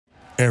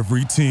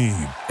Every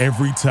team,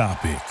 every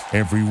topic,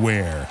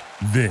 everywhere.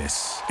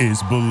 This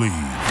is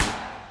Believe.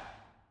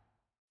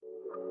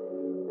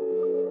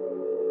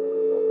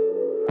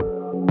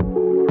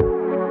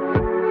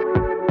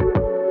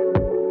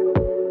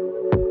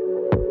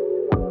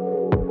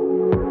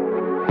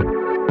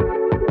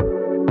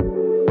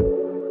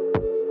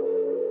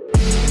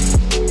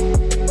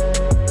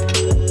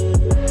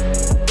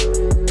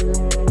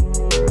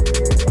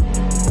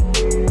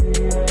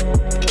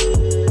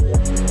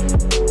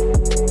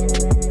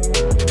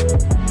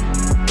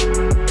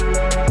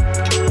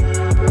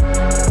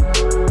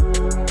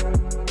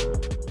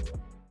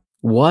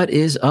 What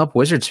is up,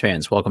 Wizards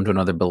fans? Welcome to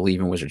another Believe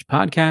in Wizards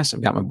podcast.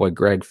 I've got my boy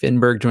Greg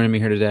Finberg joining me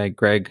here today.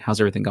 Greg, how's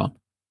everything going?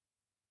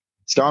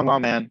 It's going well,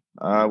 man.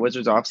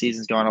 Wizards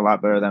offseason's going a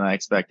lot better than I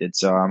expected,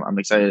 so I'm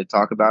excited to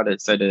talk about it.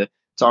 Excited to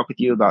talk with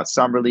you about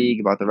Summer League,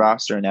 about the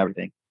roster, and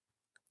everything.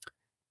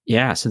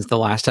 Yeah, since the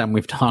last time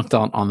we've talked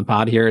on the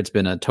pod here, it's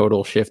been a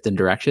total shift in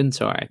direction,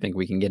 so I think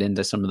we can get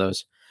into some of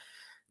those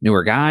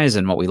newer guys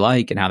and what we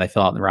like and how they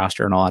fill out the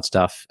roster and all that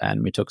stuff.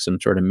 And we took some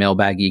sort of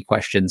mailbag-y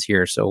questions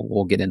here, so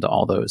we'll get into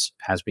all those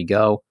as we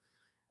go.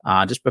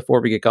 Just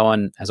before we get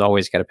going, as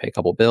always, got to pay a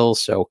couple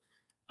bills. So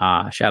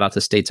shout out to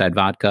Stateside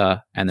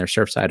Vodka and their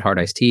Surfside hard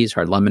iced teas,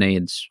 hard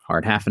lemonades,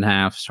 hard half and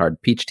halves,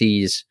 hard peach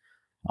teas,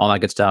 all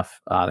that good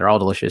stuff. They're all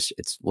delicious.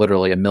 It's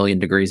literally 1,000,000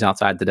 degrees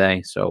outside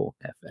today. So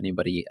if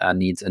anybody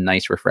needs a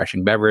nice,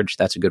 refreshing beverage,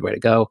 that's a good way to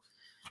go.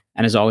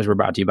 And as always, we're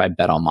brought to you by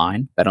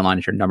Betonline. Betonline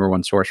is your number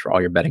one source for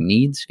all your betting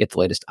needs. Get the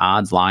latest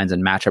odds, lines,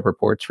 and matchup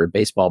reports for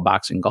baseball,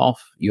 boxing,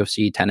 golf,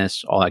 UFC,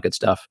 tennis, all that good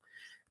stuff.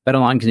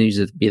 Betonline continues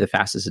to be the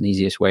fastest and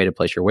easiest way to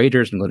place your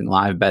wagers, including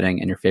live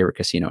betting and your favorite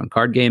casino and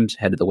card games.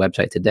 Head to the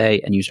website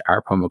today and use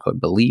our promo code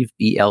BELIEVE,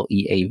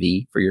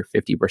 BLEAV, for your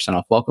 50%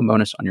 off welcome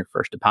bonus on your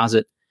first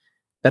deposit.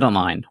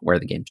 Betonline, where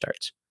the game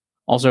starts.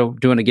 Also,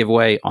 doing a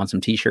giveaway on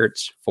some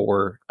t-shirts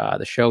for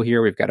the show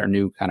here. We've got our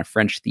new kind of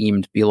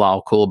French-themed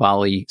Bilal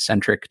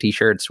Koulibaly-centric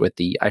t-shirts with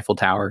the Eiffel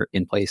Tower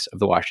in place of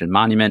the Washington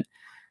Monument.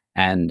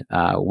 And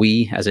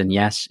we, as in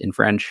yes, in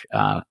French,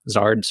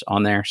 Zards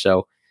on there.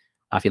 So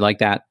if you like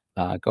that,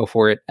 go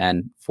for it.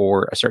 And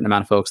for a certain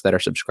amount of folks that are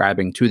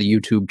subscribing to the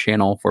YouTube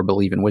channel for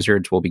Believe in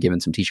Wizards, we'll be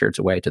giving some t-shirts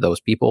away to those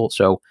people.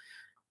 So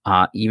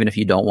even if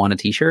you don't want a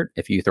t-shirt,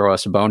 if you throw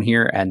us a bone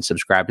here and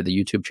subscribe to the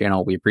YouTube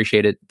channel, we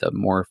appreciate it. The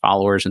more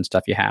followers and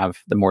stuff you have,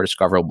 the more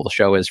discoverable the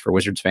show is for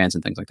Wizards fans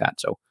and things like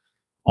that. So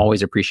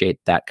always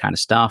appreciate that kind of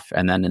stuff.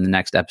 And then in the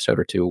next episode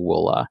or two,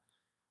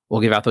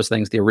 we'll give out those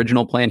things. The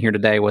original plan here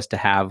today was to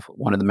have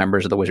one of the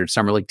members of the Wizards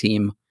Summer League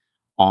team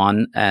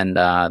on, and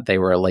they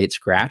were a late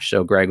scratch.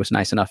 So Greg was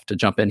nice enough to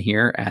jump in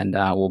here, and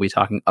we'll be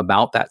talking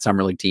about that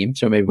Summer League team.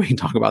 So maybe we can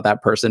talk about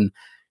that person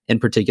in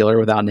particular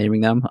without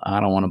naming them. I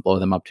don't want to blow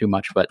them up too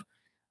much, but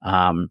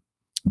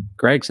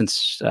Greg,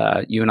 since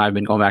you and I have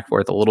been going back and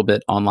forth a little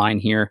bit online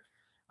here,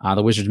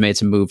 the Wizards made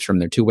some moves from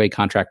their two-way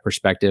contract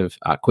perspective.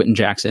 Quentin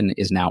Jackson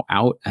is now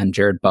out and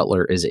Jared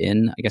Butler is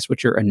in. I guess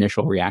what's your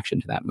initial reaction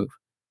to that move?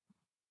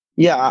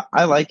 Yeah,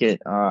 I like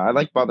it. I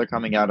like Butler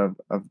coming out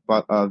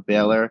of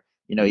Baylor.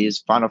 You know, he's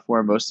Final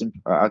Four most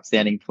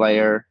outstanding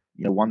player.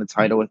 You know, won the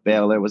title with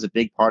Baylor, was a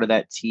big part of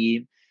that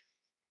team.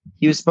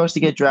 He was supposed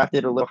to get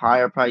drafted a little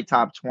higher, probably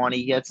top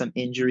 20. He had some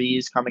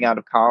injuries coming out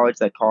of college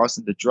that caused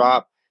him to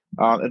drop.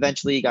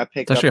 Eventually, he got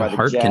picked up by the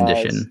heart Jazz.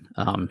 Condition.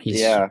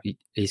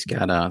 He's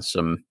got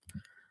some.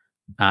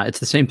 It's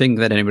the same thing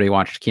that anybody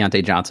watched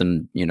Keontae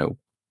Johnson,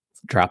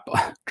 drop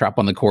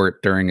on the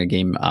court during a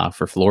game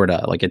for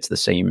Florida. Like, it's the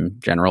same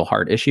general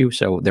heart issue.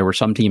 So there were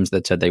some teams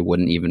that said they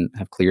wouldn't even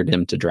have cleared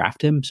him to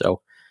draft him.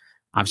 So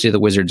obviously, the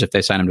Wizards, if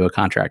they sign him to a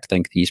contract,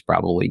 think he's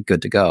probably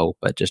good to go.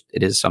 But just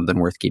it is something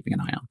worth keeping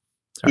an eye on.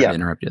 Sorry to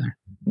interrupt you there.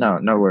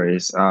 No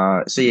worries.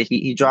 So yeah,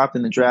 he dropped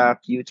in the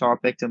draft. Utah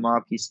picked him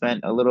up. He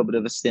spent a little bit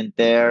of a stint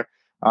there,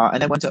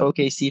 and then went to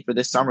OKC for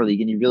this summer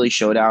league, and he really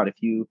showed out.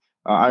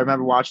 I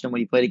remember watching him when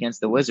he played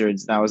against the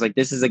Wizards, and I was like,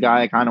 this is a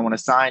guy I kind of want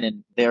to sign.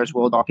 And there's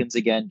Will Dawkins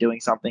again,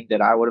 doing something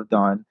that I would have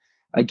done.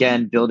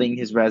 Again, building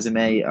his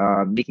resume,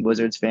 making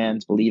Wizards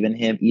fans believe in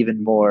him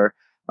even more.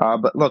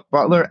 But look,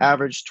 Butler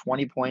averaged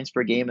 20 points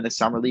per game in the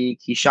summer league.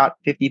 He shot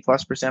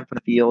 50+% from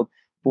the field,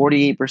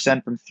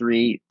 48% from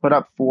three, put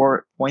up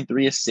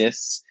 4.3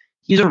 assists.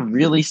 He's a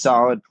really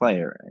solid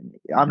player. And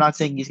I'm not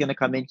saying he's going to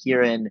come in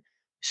here and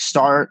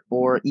start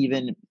or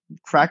even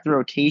crack the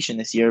rotation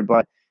this year,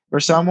 but for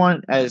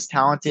someone as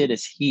talented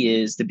as he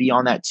is, to be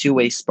on that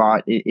two-way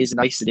spot is a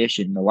nice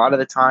addition. A lot of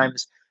the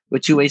times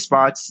with two-way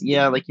spots,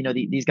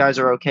 these guys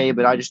are okay,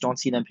 but I just don't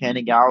see them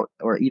panning out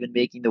or even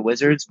making the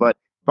Wizards. But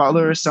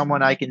Butler is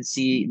someone I can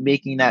see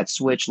making that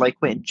switch like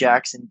Quentin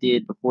Jackson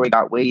did before he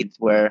got waived,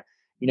 where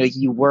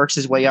he works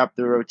his way up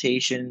the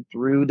rotation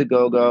through the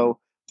go-go,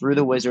 through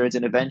the Wizards,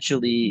 and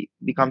eventually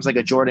becomes like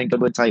a Jordan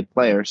Goodwin type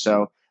player.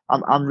 So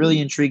I'm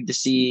really intrigued to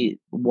see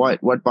what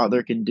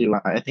Butler can do.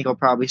 I think he'll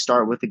probably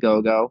start with the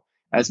go-go,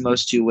 as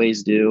most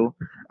two-ways do,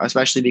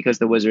 especially because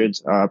the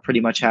Wizards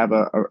pretty much have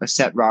a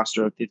set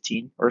roster of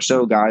 15 or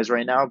so guys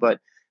right now. But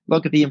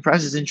look, if he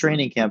impresses in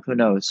training camp, who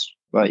knows?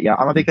 But yeah,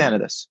 I'm a big fan of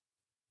this.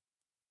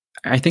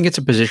 I think it's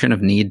a position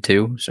of need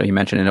too. So you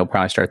mentioned he'll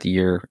probably start the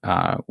year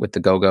with the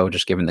go-go,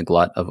 just given the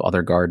glut of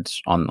other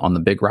guards on the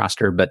big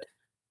roster. But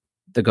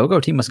the go-go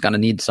team was going to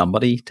need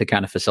somebody to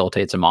kind of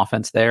facilitate some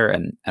offense there.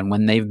 And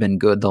when they've been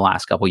good the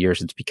last couple of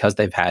years, it's because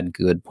they've had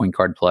good point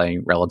guard play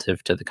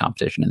relative to the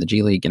competition in the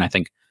G League. And I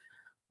think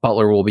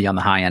Butler will be on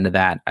the high end of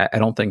that. I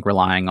don't think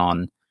relying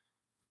on,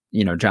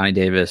 Johnny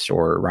Davis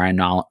or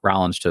Ryan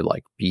Rollins to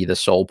like be the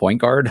sole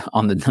point guard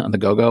on the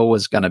go-go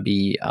was going to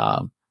be,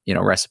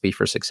 recipe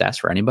for success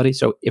for anybody.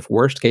 So if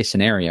worst case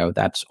scenario,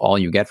 that's all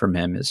you get from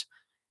him is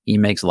he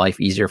makes life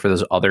easier for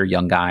those other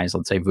young guys.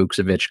 Let's say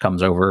Vukcevic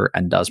comes over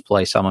and does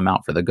play some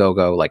amount for the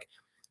go-go. Like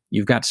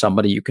you've got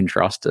somebody you can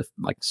trust to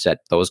like set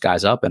those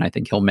guys up. And I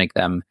think he'll make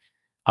them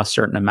a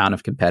certain amount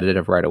of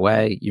competitive right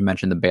away. You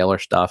mentioned the Baylor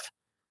stuff.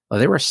 Well,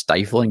 they were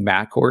stifling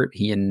backcourt,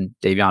 he and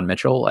Davion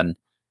Mitchell. And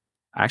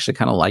I actually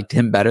kind of liked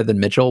him better than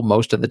Mitchell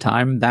most of the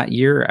time that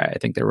year. I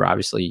think they were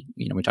obviously,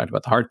 we talked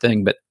about the heart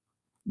thing, but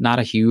not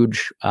a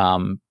huge,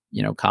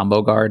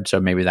 combo guard. So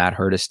maybe that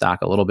hurt his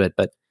stock a little bit,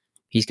 but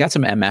he's got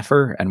some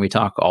MFer, and we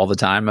talk all the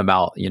time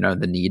about,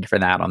 the need for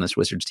that on this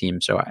Wizards team.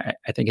 So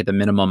I think at the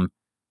minimum,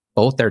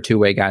 both their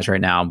two-way guys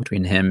right now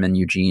between him and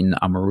Eugene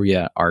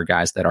Amuruya are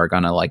guys that are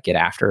going to like get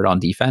after it on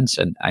defense.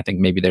 And I think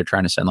maybe they're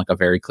trying to send like a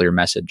very clear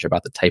message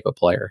about the type of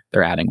player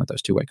they're adding with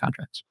those two-way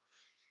contracts.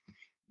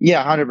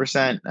 Yeah,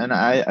 100%.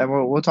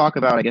 And we'll talk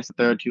about, I guess, the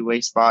third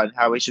two-way spot and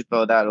how we should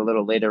fill that a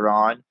little later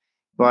on.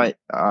 But,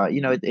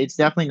 it's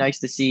definitely nice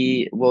to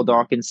see Will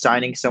Dawkins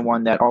signing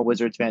someone that all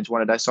Wizards fans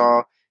wanted. I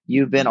saw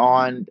you've been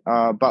on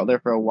Butler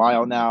for a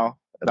while now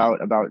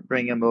about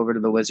bringing him over to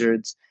the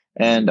Wizards.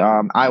 And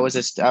I was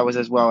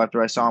as well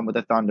after I saw him with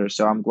the Thunder.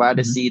 So I'm glad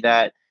to see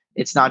that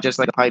it's not just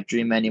like a pipe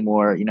dream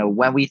anymore.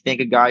 When we think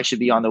a guy should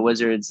be on the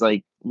Wizards,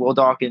 like Will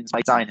Dawkins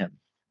might sign him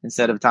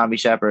instead of Tommy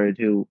Shepard,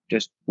 who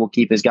just will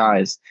keep his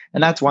guys.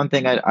 And that's one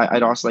thing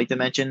I'd also like to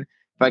mention.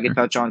 If I could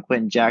touch on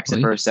Quentin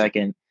Jackson for a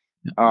second.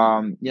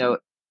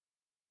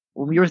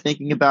 When we were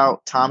thinking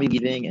about Tommy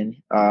leaving and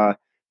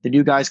the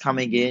new guys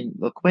coming in,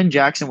 look, Quentin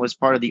Jackson was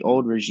part of the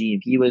old regime.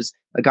 He was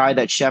a guy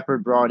that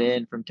Shepard brought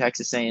in from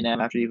Texas A&M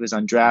after he was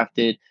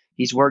undrafted.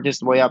 He's worked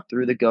his way up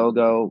through the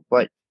go-go,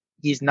 but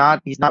he's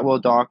not Will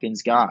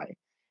Dawkins' guy.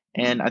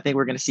 And I think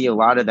we're going to see a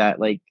lot of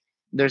that. Like,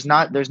 there's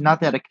not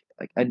that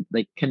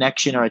like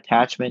connection or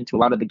attachment to a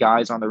lot of the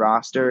guys on the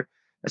roster,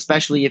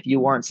 especially if you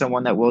weren't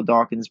someone that Will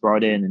Dawkins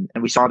brought in.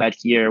 And we saw that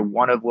here.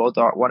 One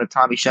of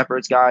Tommy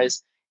Shepard's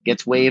guys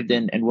gets waived,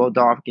 and Will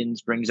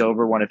Dawkins brings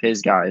over one of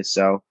his guys.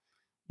 So,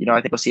 I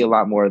think we'll see a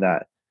lot more of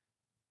that.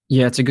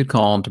 Yeah, it's a good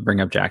call to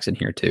bring up Jackson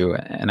here too.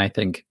 And I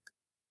think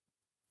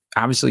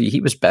obviously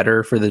he was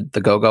better for the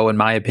go-go, in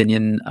my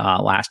opinion,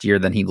 last year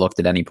than he looked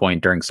at any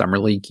point during Summer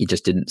League. He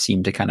just didn't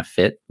seem to kind of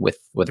fit with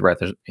the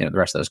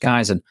rest of those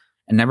guys and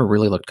never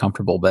really looked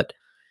comfortable. But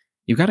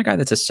you've got a guy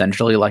that's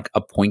essentially like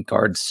a point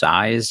guard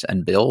size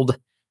and build.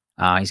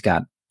 He's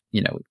got,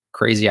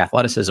 crazy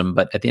athleticism,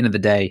 but at the end of the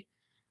day,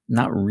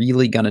 not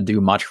really going to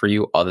do much for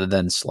you other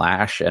than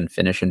slash and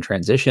finish in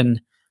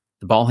transition.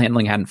 The ball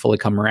handling hadn't fully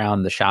come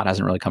around. The shot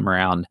hasn't really come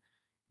around.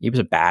 He was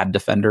a bad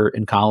defender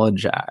in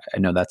college. I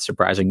know that's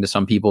surprising to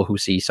some people who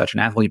see such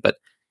an athlete, but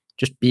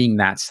just being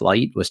that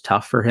slight was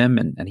tough for him,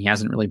 and he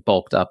hasn't really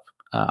bulked up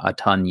a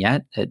ton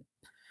yet.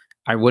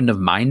 I wouldn't have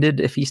minded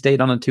if he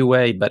stayed on a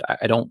two-way, but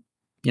I don't,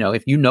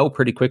 if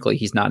pretty quickly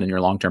he's not in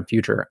your long-term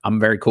future, I'm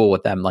very cool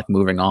with them like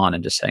moving on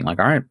and just saying like,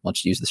 all right,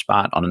 let's use the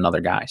spot on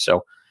another guy.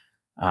 So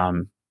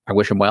I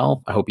wish him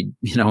well. I hope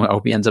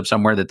he ends up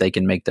somewhere that they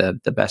can make the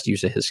best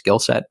use of his skill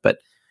set. But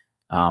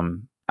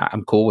I'm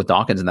cool with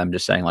Dawkins and them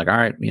just saying like, all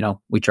right,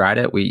 we tried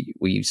it.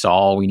 We saw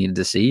all we needed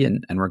to see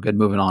and we're good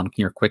moving on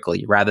here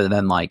quickly, rather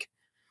than like,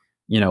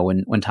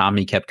 when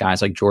Tommy kept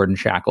guys like Jordan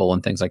Shackle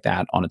and things like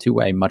that on a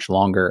two-way much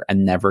longer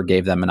and never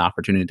gave them an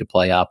opportunity to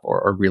play up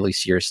or really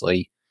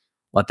seriously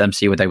let them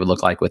see what they would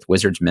look like with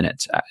Wizards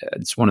minutes.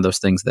 It's one of those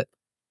things that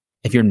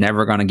if you're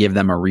never going to give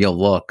them a real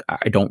look,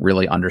 I don't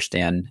really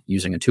understand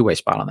using a two-way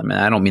spot on them. And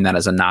I don't mean that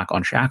as a knock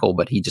on Shackle,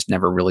 but he just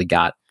never really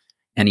got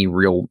any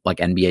real like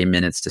NBA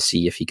minutes to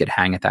see if he could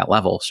hang at that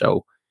level.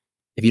 So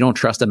if you don't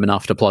trust him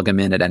enough to plug him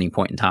in at any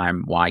point in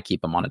time, why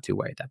keep him on a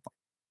two-way at that point?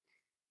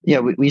 Yeah,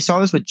 we saw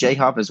this with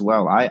J-Hub as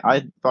well.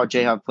 I thought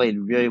J-Hub played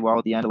really well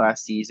at the end of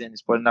last season.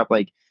 He's putting up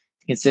like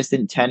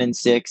consistent 10 and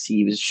 6.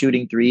 He was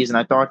shooting threes, and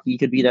I thought he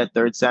could be that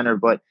third center.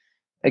 But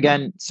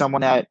again,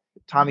 someone that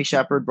Tommy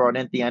Shepard brought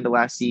in at the end of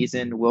last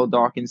season. Will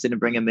Dawkins didn't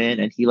bring him in,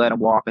 and he let him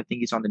walk. I think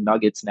he's on the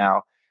Nuggets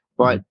now.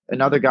 But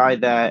another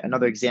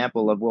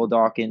example of Will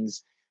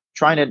Dawkins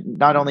trying to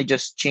not only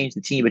just change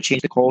the team, but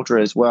change the culture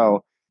as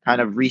well,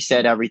 kind of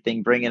reset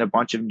everything, bring in a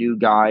bunch of new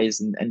guys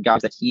and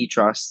guys that he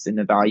trusts and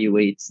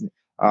evaluates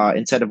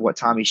instead of what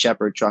Tommy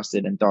Shepard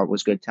trusted and thought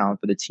was good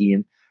talent for the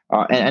team.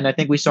 And I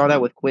think we saw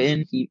that with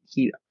Quentin. He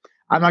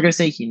I'm not going to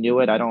say he knew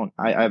it.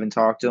 I haven't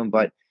talked to him,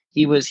 but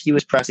he was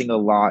pressing a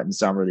lot in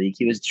Summer League.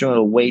 He was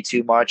doing way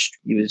too much.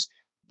 He was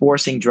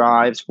forcing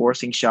drives,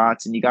 forcing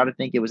shots, and you got to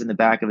think it was in the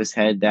back of his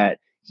head that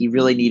he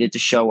really needed to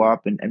show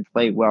up and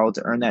play well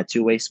to earn that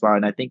two-way spot.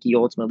 And I think he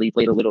ultimately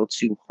played a little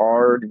too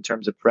hard in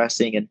terms of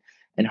pressing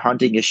and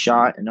hunting his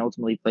shot, and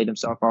ultimately played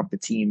himself off the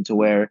team to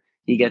where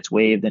he gets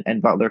waived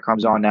and Butler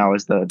comes on now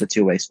as the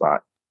two-way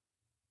spot.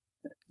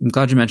 I'm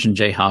glad you mentioned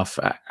Jay Huff.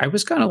 I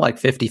was kind of like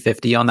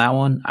 50-50 on that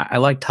one. I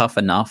liked Huff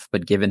enough,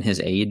 but given his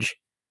age,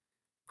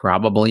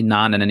 probably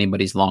not in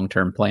anybody's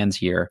long-term plans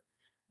here.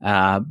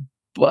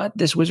 But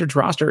this Wizards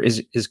roster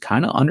is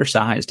kind of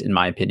undersized, in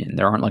my opinion.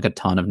 There aren't like a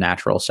ton of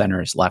natural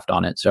centers left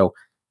on it. So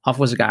Huff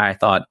was a guy I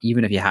thought,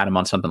 even if you had him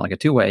on something like a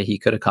two-way, he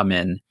could have come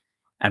in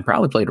and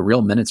probably played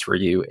real minutes for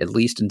you, at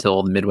least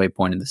until the midway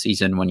point of the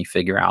season when you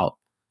figure out,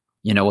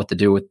 what to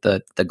do with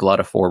the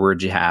glut of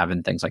forwards you have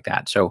and things like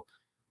that. So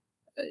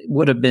it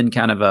would have been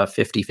kind of a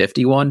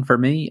 50-50 one for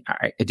me.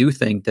 I do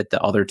think that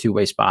the other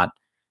two-way spot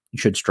you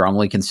should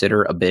strongly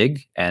consider a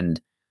big,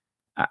 and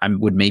I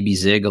would maybe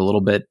zig a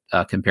little bit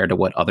compared to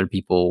what other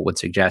people would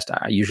suggest.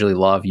 I usually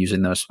love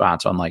using those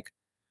spots on like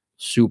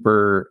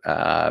super,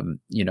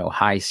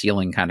 high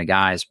ceiling kind of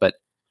guys, but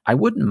I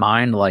wouldn't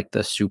mind like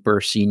the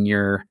super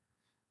senior,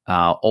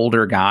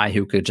 older guy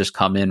who could just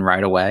come in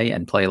right away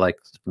and play like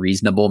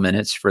reasonable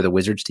minutes for the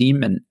Wizards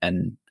team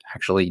and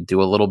actually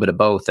do a little bit of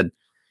both. And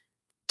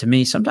to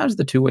me, sometimes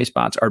the two-way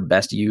spots are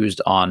best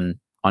used on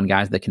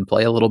guys that can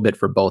play a little bit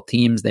for both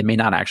teams. They may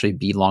not actually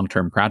be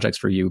long-term projects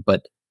for you,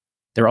 but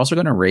they're also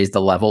going to raise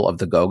the level of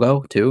the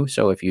go-go too.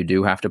 So if you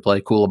do have to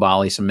play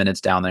Koulibaly some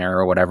minutes down there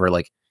or whatever,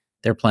 like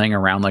they're playing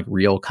around like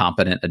real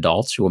competent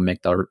adults who will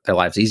make their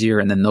lives easier.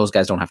 And then those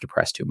guys don't have to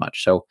press too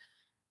much. So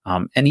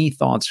any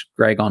thoughts,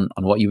 Greg, on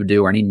what you would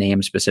do, or any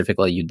names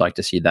specifically you'd like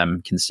to see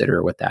them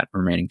consider with that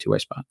remaining two-way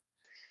spot?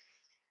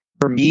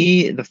 For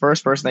me, the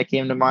first person that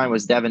came to mind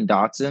was Devin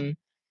Dotson,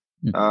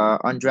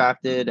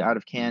 undrafted out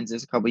of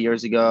Kansas a couple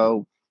years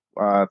ago,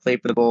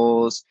 played for the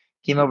Bulls,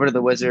 came over to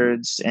the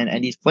Wizards,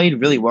 and he's played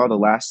really well the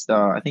last,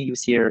 I think he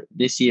was here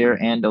this year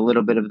and a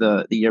little bit of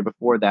the year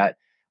before that.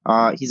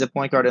 He's a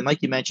point guard, and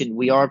like you mentioned,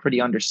 we are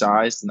pretty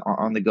undersized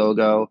on the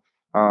go-go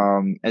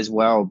as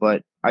well,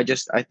 but I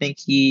think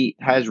he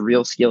has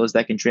real skills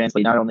that can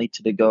translate not only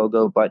to the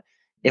go-go, but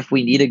if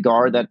we need a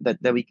guard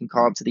that we can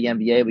call up to the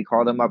NBA, we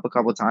called him up a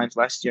couple of times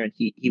last year, and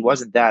he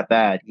wasn't that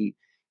bad.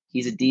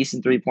 He's a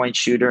decent 3-point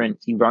shooter, and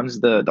he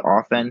runs the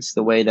offense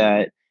the way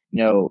that,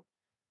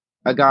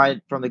 a guy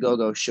from the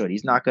go-go should.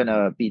 He's not going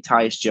to be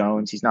Tyus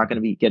Jones. He's not going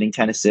to be getting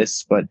 10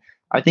 assists, but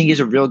I think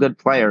he's a real good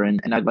player,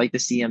 and I'd like to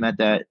see him at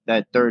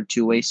that third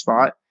two-way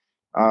spot.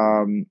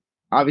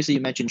 Obviously,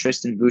 you mentioned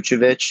Tristan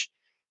Vucevic.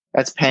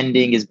 That's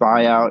pending his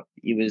buyout.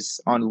 He was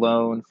on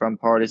loan from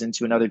Partizan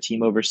to another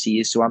team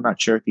overseas, so I'm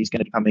not sure if he's going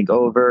to be coming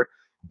over.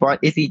 But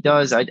if he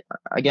does, I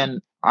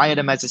had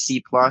him as a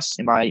C+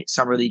 in my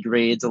summer league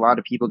grades. A lot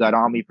of people got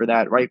on me for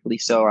that, rightfully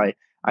so.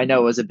 I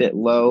know it was a bit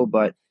low,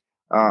 but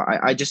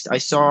I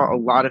saw a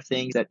lot of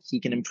things that he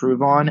can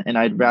improve on, and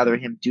I'd rather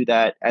him do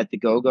that at the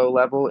go-go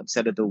level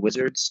instead of the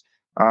Wizards.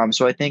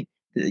 So I think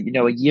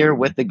a year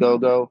with the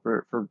go-go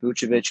for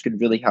Vucevic could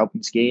really help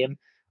his game.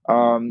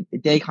 Dejan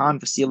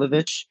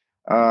Vasiljevic,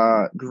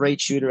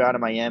 great shooter out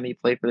of Miami,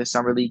 played for the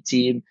summer league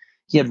team.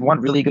 He had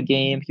one really good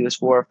game. He was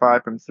 4 or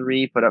 5 from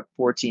 3, put up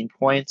 14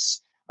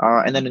 points.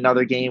 And then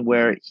another game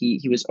where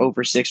he was 0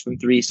 for 6 from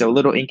 3, so a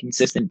little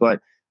inconsistent,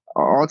 but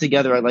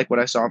altogether I like what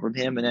I saw from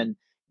him. And then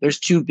there's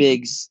two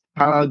bigs,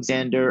 Kyle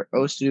Alexander,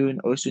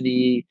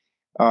 Osuni.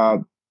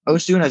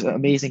 Osun has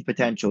amazing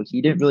potential. He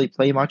didn't really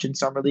play much in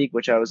summer league,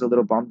 which I was a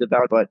little bummed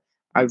about, but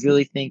I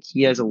really think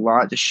he has a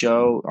lot to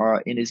show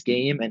in his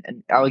game.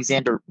 And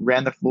Alexander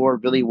ran the floor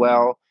really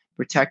well,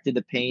 protected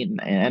the paint,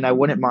 and I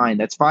wouldn't mind.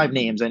 That's 5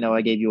 names. I know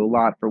I gave you a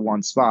lot for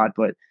one spot,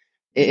 but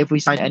if we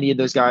sign any of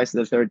those guys to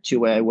the third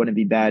two-way, I wouldn't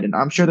be bad. And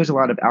I'm sure there's a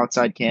lot of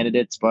outside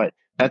candidates, but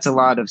that's a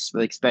lot of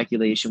like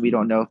speculation. We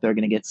don't know if they're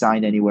going to get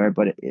signed anywhere,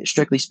 but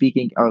strictly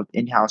speaking of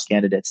in-house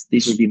candidates,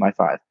 these would be my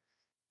 5.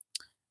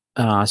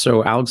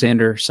 So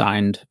Alexander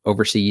signed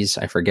overseas.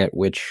 I forget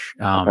which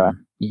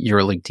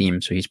EuroLeague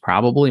team, so he's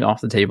probably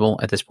off the table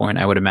at this point,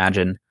 I would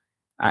imagine.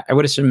 I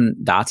would assume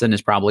Dotson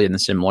is probably in the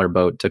similar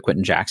boat to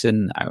Quentin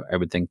Jackson. I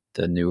would think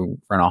the new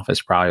front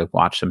office probably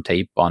watched some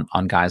tape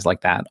on guys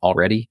like that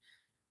already.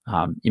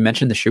 You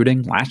mentioned the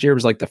shooting. Last year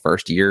was like the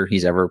first year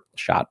he's ever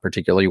shot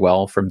particularly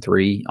well from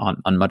 3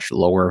 on much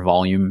lower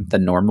volume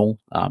than normal.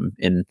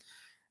 In,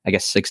 I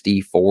guess,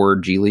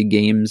 64 G League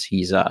games,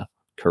 he's a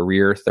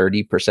career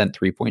 30%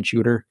 3-point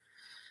shooter.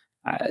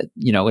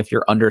 If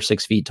you're under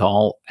 6 feet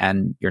tall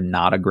and you're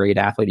not a great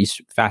athlete,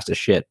 he's fast as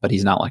shit, but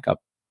he's not like a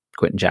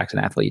Quentin Jackson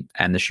athlete,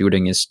 and the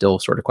shooting is still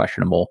sort of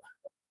questionable.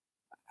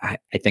 I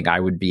think I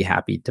would be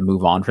happy to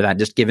move on for that,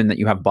 just given that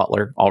you have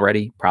Butler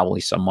already, probably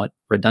somewhat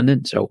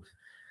redundant. So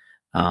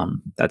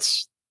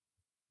that's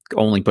the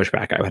only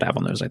pushback I would have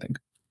on those, I think.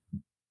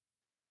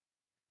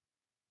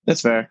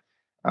 That's fair.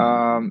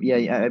 I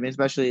mean,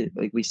 especially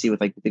like we see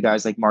with like the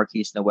guys like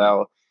Marquise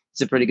Noel.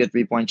 He's a pretty good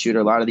 3-point shooter.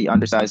 A lot of the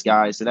undersized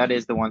guys. So that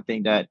is the one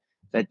thing that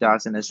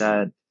Dotson has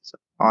had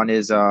on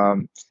his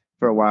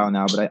for a while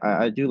now. But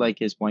I do like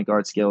his point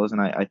guard skills,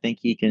 and I think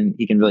he can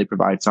really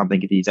provide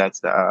something if he's at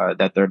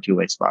that third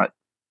two-way spot.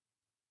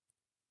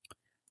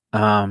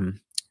 You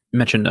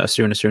mentioned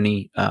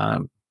Asuni.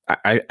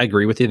 I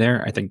agree with you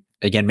there. I think,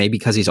 again, maybe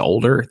because he's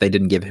older, they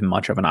didn't give him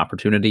much of an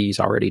opportunity. He's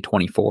already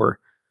 24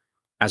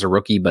 as a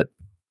rookie, but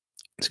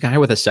it's a guy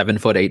with a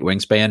 7'8"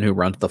 wingspan who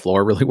runs the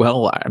floor really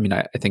well. I mean,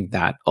 I think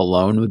that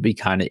alone would be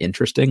kind of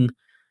interesting.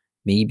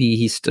 Maybe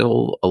he's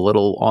still a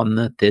little on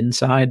the thin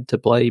side to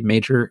play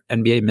major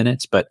NBA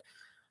minutes, but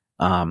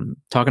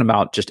talking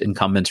about just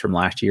incumbents from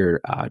last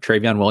year,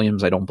 Travion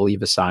Williams, I don't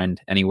believe is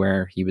signed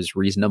anywhere. He was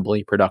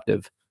reasonably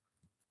productive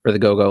for the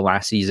Go-Go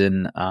last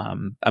season.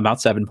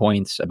 About 7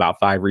 points, about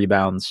 5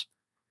 rebounds,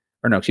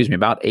 about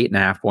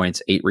 8.5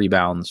 points, 8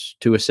 rebounds,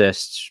 2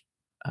 assists.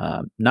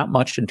 Not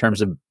much in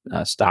terms of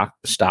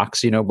stocks,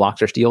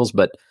 blocks or steals,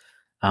 but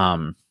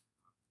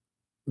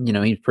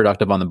he's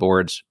productive on the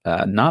boards.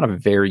 Not a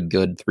very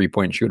good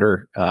 3-point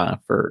shooter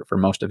for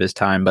most of his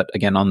time, but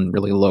again, on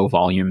really low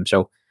volume.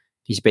 So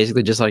he's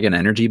basically just like an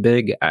energy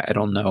big. I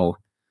don't know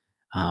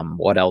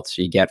what else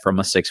you get from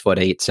a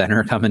 6'8"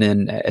 center coming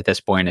in at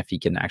this point if he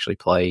can actually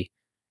play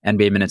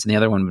NBA minutes. And the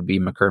other one would be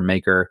Makur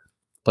Maker.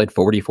 Played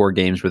 44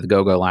 games with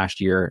Go-Go last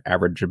year,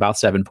 averaged about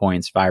 7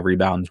 points, 5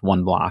 rebounds,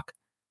 1 block,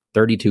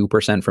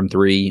 32% from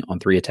 3 on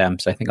 3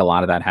 attempts. I think a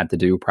lot of that had to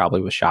do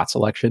probably with shot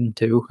selection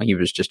too. He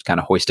was just kind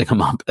of hoisting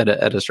them up at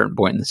a certain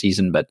point in the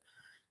season, but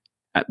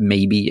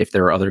maybe if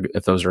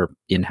those are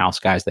in-house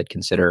guys that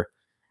consider,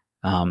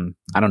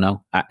 I don't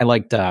know. I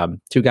liked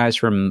 2 guys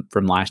from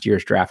last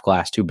year's draft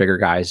class, 2 bigger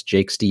guys,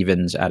 Jake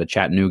Stevens out of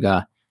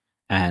Chattanooga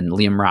and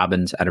Liam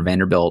Robbins out of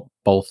Vanderbilt,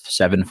 both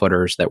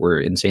 7-footers that were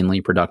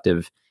insanely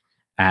productive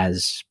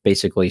as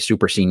basically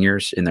super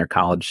seniors in their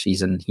college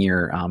season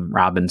here.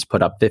 Robbins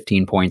put up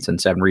 15 points and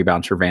 7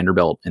 rebounds for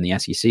Vanderbilt in the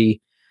SEC,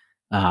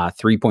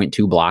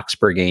 3.2 blocks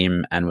per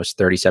game, and was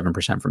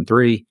 37% from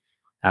 3.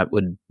 That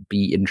would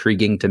be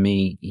intriguing to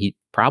me. He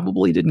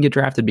probably didn't get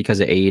drafted because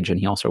of age,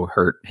 and he also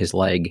hurt his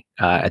leg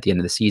at the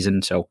end of the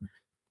season. So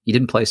he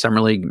didn't play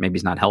Summer League. Maybe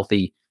he's not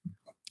healthy.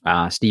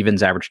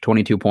 Stevens averaged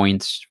 22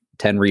 points,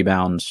 10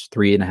 rebounds,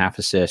 3.5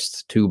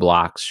 assists, 2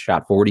 blocks,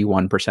 shot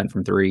 41%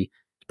 from 3.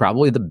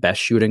 Probably the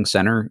best shooting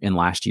center in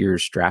last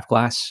year's draft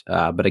class.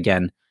 But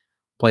again,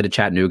 played at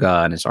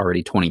Chattanooga and is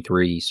already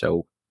 23.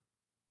 So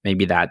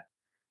maybe that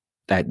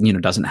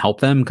doesn't help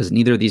them because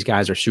neither of these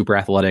guys are super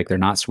athletic. They're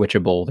not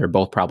switchable. They're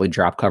both probably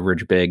drop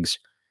coverage bigs.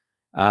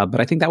 But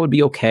I think that would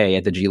be okay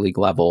at the G League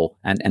level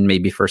and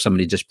maybe for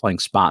somebody just playing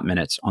spot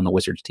minutes on the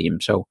Wizards team.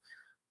 So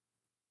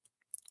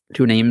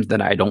 2 names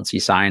that I don't see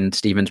signed.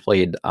 Stevens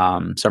played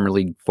Summer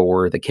League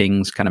for the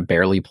Kings, kind of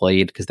barely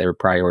played because they were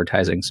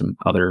prioritizing some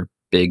other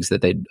bigs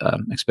that they'd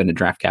expended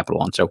draft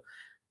capital on. So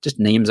just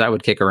names I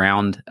would kick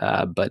around.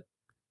 But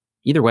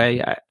either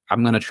way,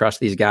 I'm going to trust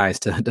these guys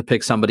to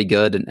pick somebody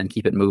good and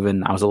keep it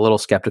moving. I was a little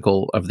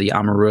skeptical of the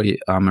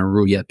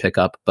Amaruya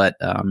pickup, but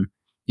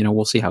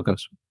we'll see how it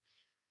goes.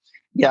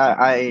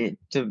 Yeah,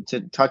 to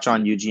touch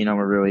on Eugene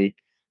Omarui,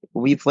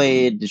 we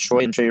played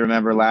Detroit. I'm sure you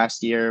remember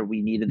last year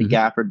we needed the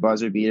Gafford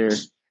buzzer beater.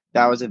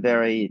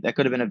 That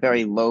could have been a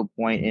very low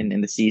point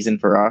in the season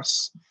for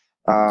us.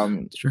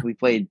 We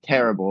played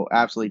terrible,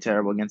 absolutely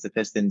terrible against the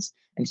Pistons,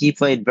 and he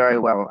played very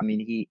well. I mean,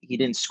 he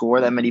didn't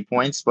score that many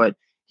points, but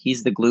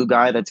he's the glue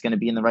guy that's going to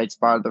be in the right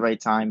spot at the right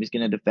time. He's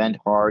going to defend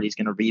hard. He's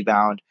going to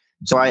rebound.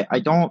 So I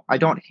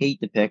don't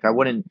hate the pick. I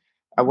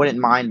wouldn't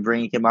mind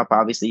bringing him up.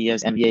 Obviously, he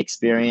has NBA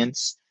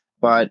experience,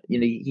 but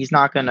he's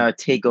not going to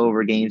take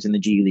over games in the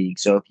G League.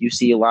 So if you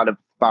see a lot of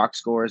box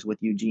scores with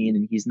Eugene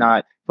and he's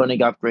not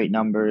putting up great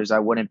numbers, I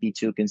wouldn't be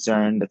too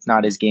concerned. That's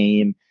not his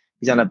game.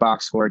 He's not a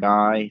box score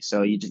guy.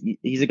 So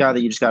he's a guy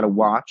that you just got to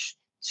watch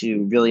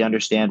to really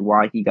understand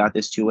why he got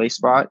this 2-way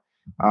spot.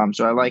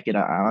 So I like it.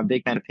 I'm a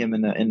big fan of him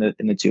in the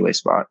 2-way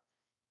spot.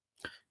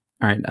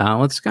 All right,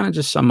 let's kind of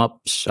just sum up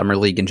Summer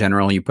League in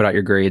general. You put out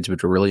your grades,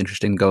 which were really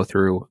interesting to go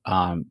through.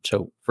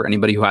 So for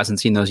anybody who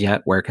hasn't seen those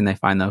yet, where can they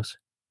find those?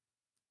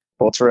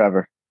 Bolts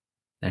Forever.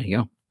 There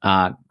you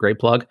go. Great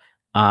plug.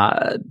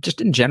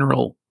 Just in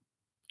general,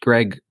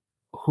 Greg,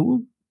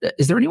 who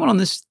is there anyone on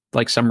this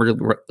like Summer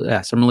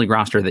League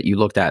roster that you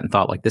looked at and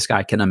thought like this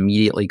guy can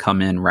immediately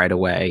come in right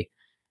away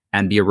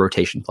and be a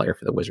rotation player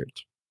for the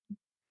Wizards?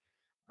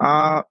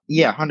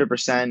 Yeah,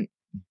 100%.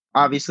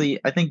 Obviously,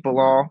 I think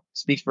Bilal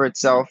speaks for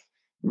itself.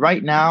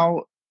 Right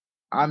now,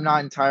 I'm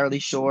not entirely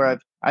sure.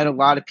 I had a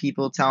lot of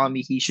people telling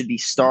me he should be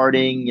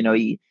starting.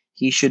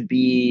 He should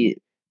be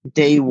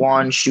day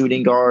 1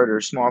 shooting guard or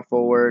small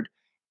forward.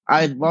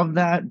 I'd love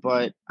that,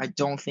 but I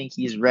don't think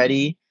he's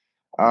ready.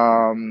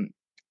 I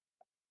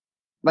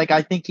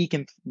think he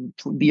can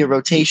be a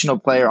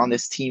rotational player on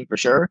this team for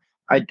sure.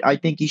 I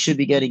think he should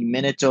be getting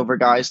minutes over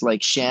guys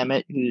like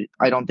Shamet, who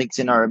I don't think is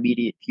in our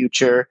immediate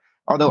future.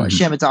 Although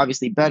Shamet's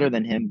obviously better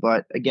than him,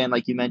 but again,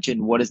 like you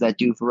mentioned, what does that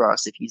do for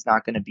us if he's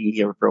not going to be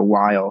here for a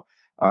while?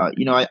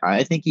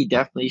 I think he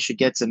definitely should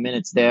get some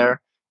minutes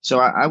there. So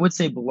I would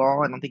say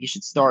Bilal. I don't think he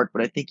should start,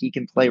 but I think he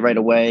can play right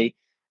away.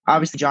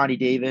 Obviously, Johnny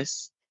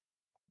Davis.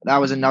 That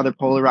was another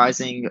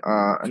polarizing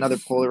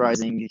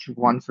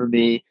one for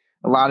me.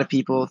 A lot of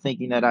people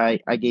thinking that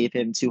I gave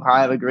him too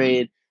high of a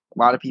grade. A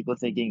lot of people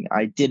thinking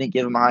I didn't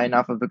give him high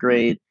enough of a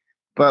grade.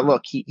 But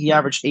look, he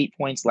averaged 8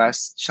 points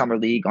last summer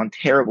league on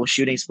terrible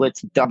shooting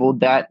splits. He doubled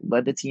that,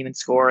 led the team in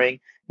scoring.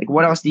 Like,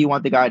 what else do you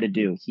want the guy to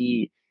do?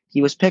 He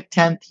was picked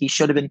 10th. He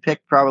should have been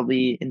picked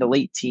probably in the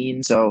late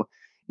teens. So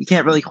you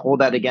can't really hold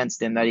that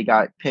against him that he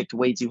got picked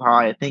way too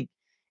high. I think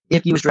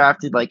if he was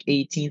drafted like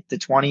 18th to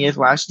 20th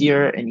last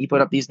year and he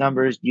put up these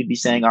numbers, you'd be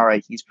saying, all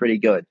right, he's pretty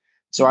good.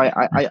 So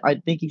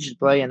I think he should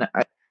play. And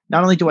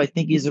not only do I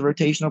think he's a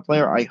rotational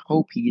player, I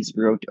hope he's a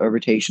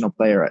rotational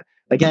player.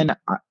 Again,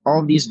 all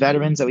of these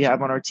veterans that we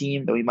have on our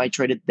team that we might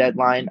trade at the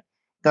deadline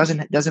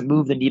doesn't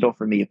move the needle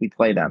for me if we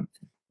play them.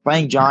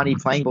 Playing Johnny,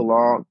 playing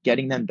Bilal,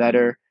 getting them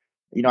better,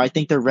 I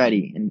think they're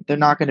ready, and they're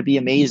not going to be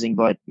amazing,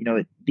 but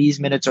these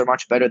minutes are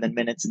much better than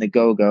minutes in the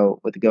go-go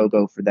with the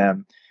go-go for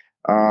them.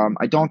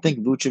 I don't think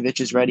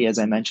Vucevic is ready, as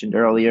I mentioned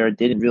earlier.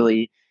 Didn't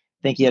really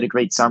think he had a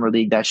great summer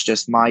league. That's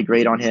just my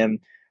grade on him.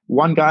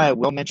 One guy I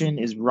will mention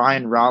is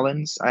Ryan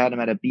Rollins. I had him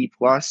at a B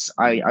plus.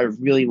 I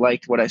really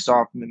liked what I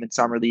saw from him in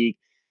summer league.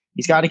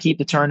 He's got to keep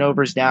the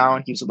turnovers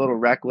down. He was a little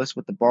reckless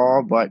with the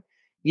ball, but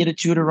he had a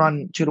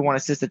 2-to-1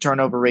 assist to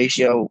turnover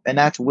ratio, and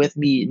that's with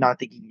me not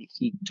thinking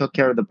he took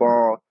care of the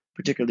ball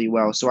particularly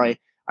well. So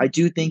I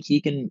do think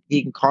he can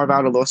carve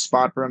out a little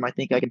spot for him. I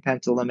think I can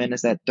pencil him in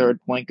as that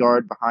third point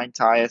guard behind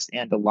Tyus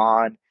and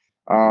Delon.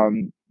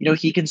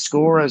 He can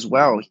score as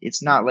well.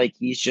 It's not like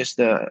he's just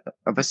a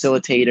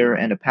facilitator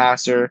and a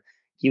passer.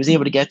 He was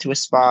able to get to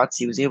his spots.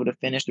 He was able to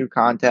finish through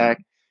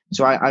contact.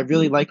 So I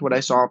really liked what I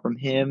saw from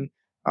him.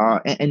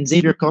 And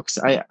Xavier Cooks,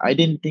 I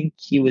didn't think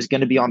he was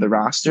going to be on the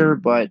roster,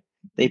 but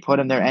they put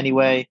him there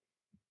anyway.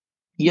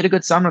 He had a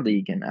good summer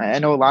league, and I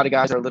know a lot of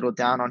guys are a little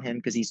down on him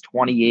because he's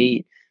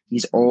 28.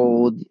 He's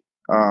old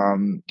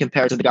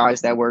compared to the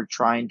guys that we're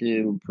trying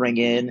to bring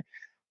in,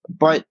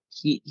 but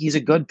he's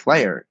a good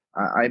player.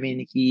 I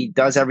mean, he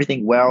does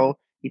everything well.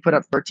 He put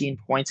up 13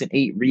 points and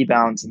 8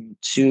 rebounds in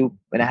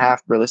 2.5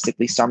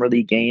 realistically summer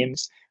league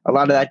games. A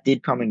lot of that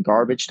did come in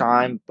garbage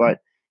time, but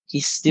he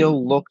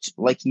still looked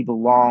like he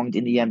belonged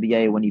in the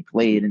NBA when he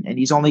played, and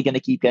he's only going to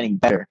keep getting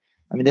better.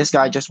 I mean, this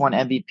guy just won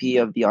MVP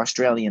of the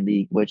Australian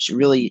League, which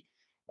really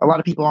a lot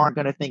of people aren't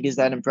going to think is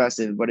that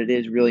impressive, but it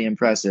is really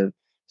impressive.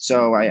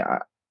 So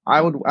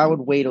I would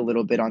wait a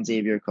little bit on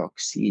Xavier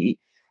Cooks.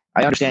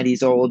 I understand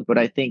he's old, but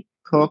I think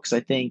Cooks,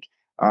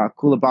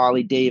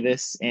 Koulibaly,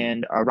 Davis,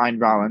 and Ryan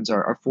Rollins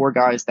are 4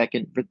 guys that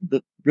can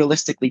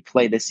realistically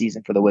play this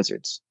season for the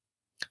Wizards.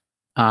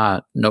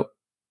 Nope.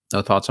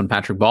 No thoughts on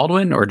Patrick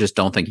Baldwin, or just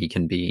don't think he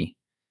can be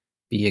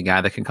a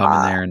guy that can come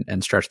in there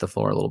and stretch the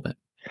floor a little bit?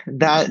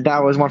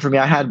 That was one for me.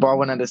 I had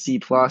Baldwin at a C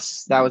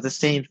plus. That was the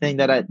same thing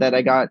that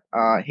I got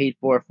hate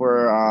for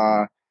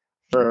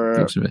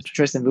Vucevic.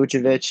 Tristan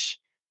Vucevic.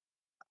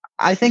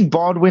 I think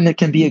Baldwin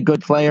can be a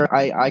good player.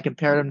 I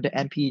compared him to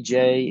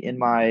MPJ in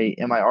my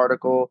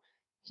article.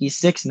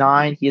 He's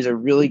 6'9". He has a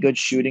really good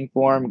shooting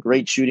form,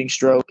 great shooting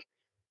stroke,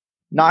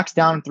 knocks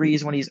down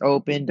threes when he's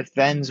open,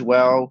 defends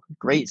well,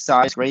 great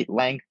size, great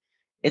length.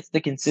 It's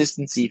the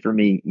consistency for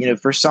me.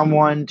 For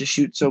someone to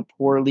shoot so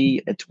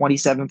poorly at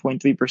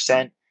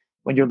 27.3%,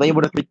 when you're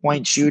labeled a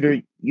 3-point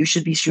shooter, you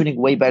should be shooting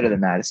way better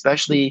than that,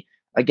 especially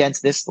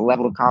against this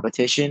level of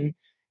competition.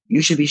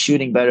 You should be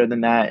shooting better than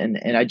that.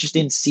 And I just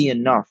didn't see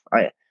enough.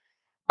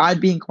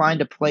 I'd be inclined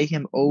to play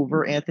him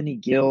over Anthony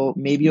Gill,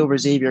 maybe over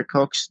Xavier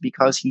Cooks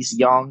because he's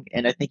young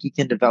and I think he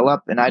can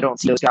develop. And I don't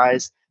see those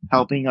guys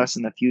helping us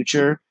in the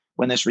future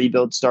when this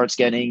rebuild starts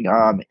getting,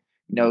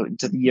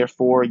 into the year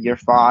 4, year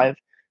 5.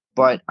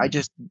 But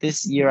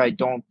this year, I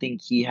don't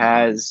think he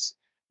has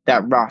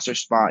that roster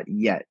spot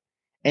yet.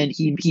 And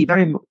he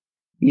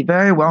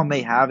very well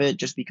may have it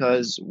just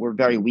because we're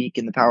very weak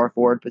in the power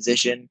forward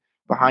position.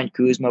 Behind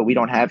Kuzma, we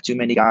don't have too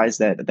many guys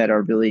that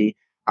are really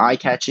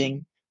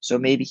eye-catching. So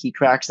maybe he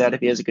cracks that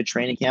if he has a good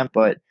training camp.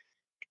 But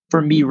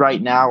for me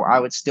right now, I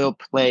would still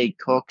play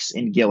Cooks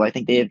and Gill. I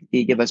think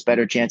they give us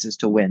better chances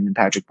to win than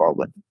Patrick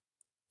Baldwin.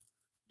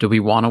 Do we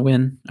want to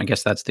win? I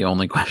guess that's the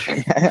only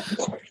question.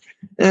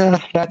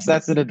 Yeah,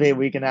 that's a debate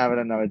we can have at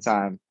another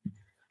time.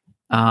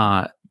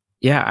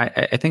 Yeah,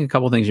 I think a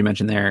couple of things you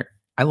mentioned there.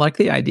 I like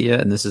the idea,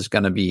 and this is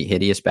going to be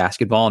hideous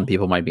basketball, and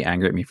people might be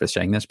angry at me for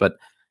saying this, but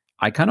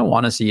I kind of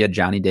want to see a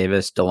Johnny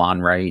Davis,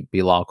 DeLon Wright,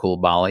 Bilal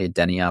Coulibaly,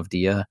 Deni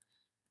Advija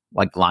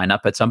line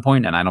up at some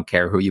point, and I don't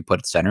care who you put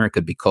at center. It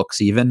could be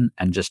Cooks even,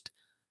 and just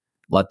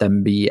let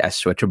them be as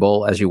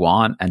switchable as you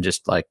want and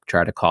just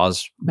try to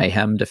cause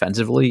mayhem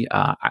defensively.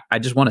 I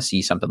just want to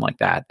see something like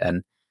that.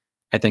 And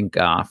I think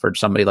for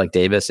somebody like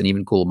Davis and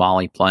even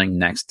Coulibaly playing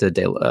next to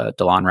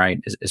DeLon Wright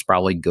is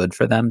probably good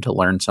for them to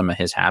learn some of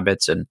his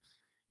habits and,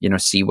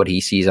 see what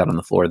he sees out on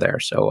the floor there.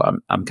 So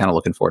I'm kind of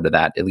looking forward to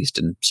that, at least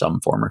in some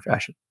form or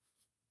fashion.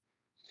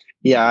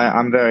 Yeah,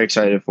 I'm very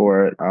excited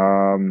for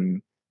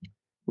it.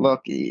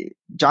 Look,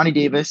 Johnny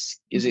Davis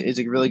is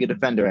a really good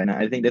defender, and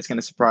I think that's going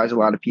to surprise a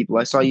lot of people.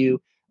 I saw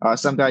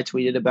some guy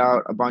tweeted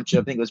about a bunch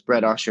of, I think it was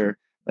Brett Usher,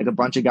 a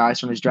bunch of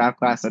guys from his draft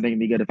class I think can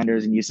be good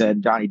defenders, and you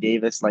said Johnny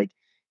Davis.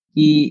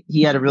 He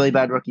had a really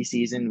bad rookie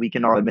season. We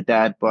can all admit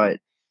that, but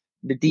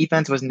the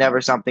defense was never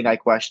something I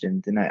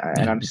questioned, and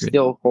I'm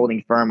still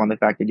holding firm on the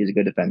fact that he's a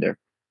good defender.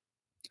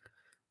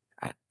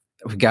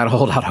 we've got to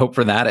hold out hope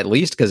for that at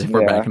least, because if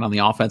we're Yeah. banking on the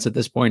offense at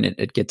this point,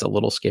 it gets a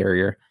little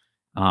scarier.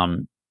 All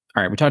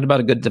right, we talked about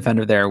a good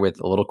defender there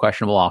with a little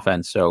questionable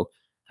offense, so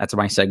that's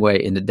my segue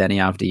into Deni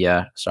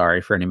Advija.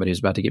 Sorry for anybody who's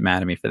about to get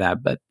mad at me for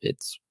that, but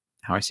it's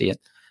how I see it.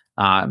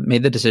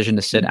 Made the decision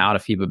to sit out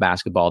of FIBA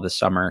basketball this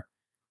summer.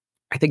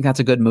 I think that's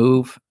a good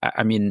move.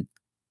 I mean,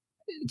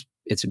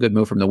 it's a good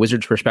move from the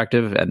Wizards'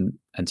 perspective, and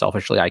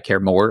selfishly, I care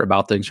more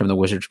about things from the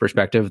Wizards'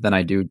 perspective than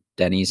I do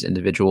Deni's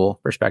individual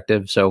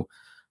perspective. So,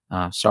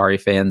 sorry,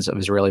 fans of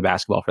Israeli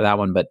basketball, for that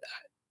one, but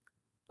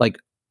like,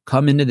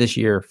 come into this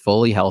year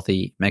fully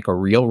healthy, make a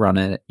real run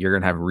at it. You're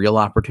going to have real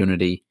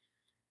opportunity,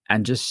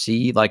 and just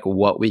see like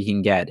what we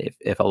can get.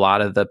 If a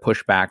lot of the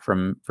pushback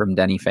from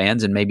Deni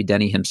fans, and maybe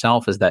Deni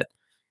himself, is that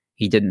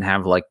he didn't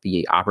have like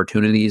the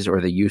opportunities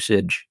or the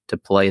usage to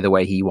play the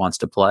way he wants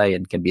to play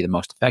and can be the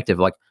most effective,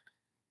 like,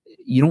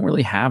 you don't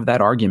really have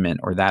that argument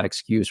or that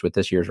excuse with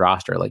this year's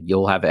roster. Like,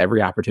 you'll have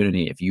every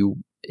opportunity. If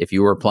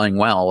you were playing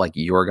well, like,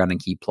 you're going to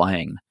keep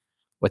playing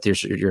with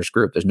your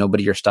group. There's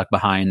nobody you're stuck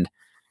behind.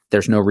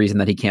 There's no reason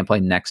that he can't play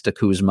next to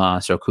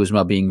Kuzma. So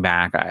Kuzma being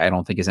back, I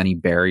don't think is any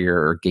barrier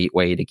or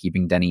gateway to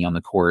keeping Deni on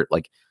the court.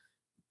 Like,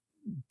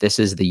 this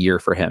is the year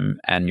for him.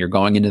 And you're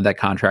going into that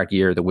contract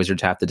year. The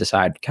Wizards have to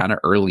decide kind of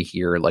early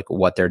here, like,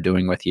 what they're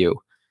doing with you.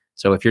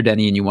 So if you're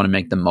Deni and you want to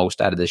make the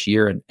most out of this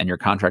year and your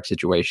contract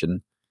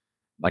situation,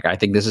 like, I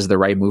think this is the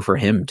right move for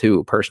him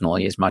too,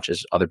 personally, as much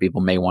as other people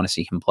may want to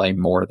see him play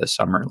more this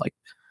summer. Like,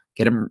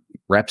 get him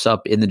reps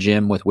up in the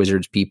gym with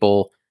Wizards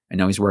people. I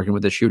know he's working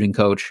with a shooting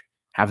coach.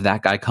 Have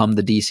that guy come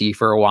to DC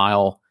for a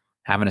while.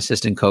 Have an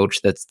assistant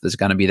coach that's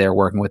going to be there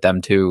working with them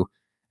too.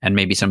 And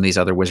maybe some of these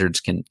other Wizards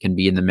can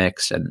be in the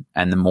mix.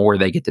 And the more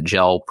they get to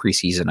gel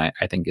preseason,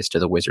 I think is to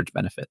the Wizards'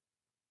 benefit.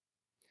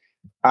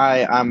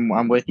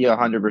 I'm with you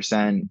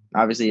 100%.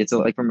 Obviously, it's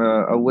like from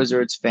a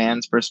Wizards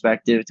fan's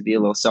perspective, to be a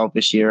little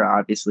selfish here.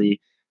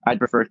 Obviously, I'd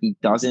prefer he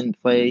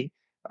doesn't play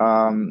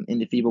in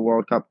the FIBA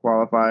World Cup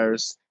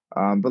qualifiers.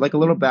 But like a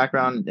little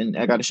background, and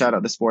I got to shout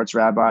out the Sports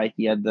Rabbi.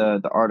 He had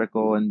the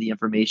article and the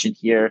information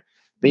here.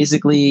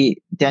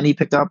 Basically, Deni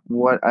picked up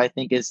what I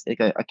think is like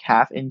a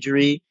calf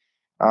injury,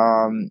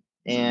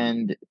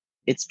 and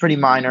it's pretty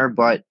minor,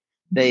 but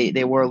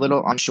they were a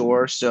little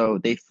unsure, so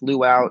they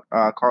flew out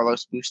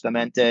Carlos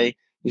Bustamante,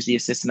 who's the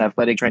assistant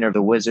athletic trainer of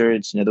the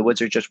Wizards. The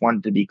Wizards just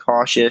wanted to be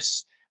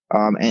cautious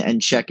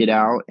and check it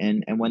out.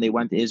 And when they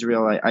went to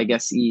Israel, I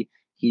guess he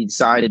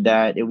decided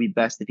that it would be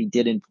best if he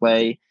didn't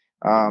play.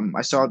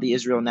 I saw the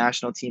Israel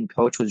national team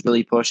coach was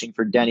really pushing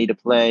for Deni to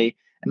play,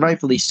 and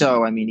rightfully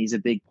so. I mean, he's a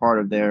big part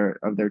of their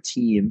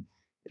team,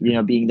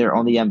 being their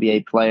only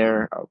NBA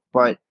player.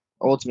 But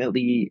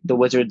ultimately, the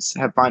Wizards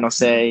have final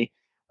say,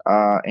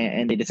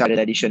 and they decided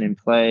that he shouldn't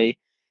play.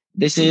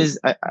 This is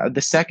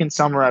the second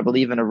summer, I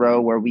believe, in a row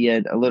where we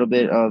had a little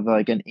bit of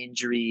like an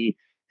injury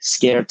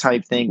scare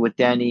type thing with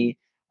Deni,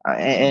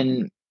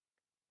 and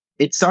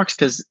it sucks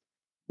because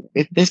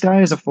if this guy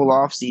has a full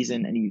off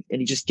season and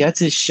he just gets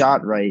his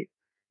shot right,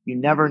 you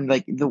never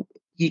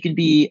he can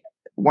be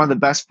one of the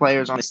best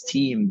players on his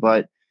team,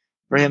 but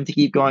for him to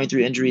keep going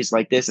through injuries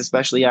like this,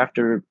 especially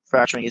after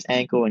fracturing his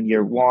ankle in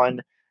year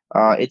one,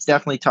 it's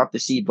definitely tough to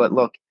see. But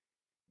look,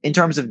 in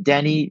terms of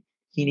Deni,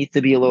 he needs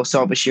to be a little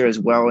selfish here as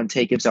well and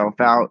take himself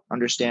out.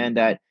 Understand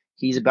that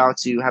he's about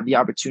to have the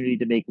opportunity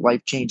to make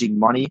life-changing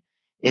money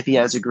if he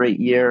has a great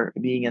year,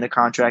 being in a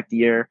contract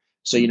year.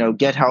 So,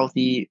 get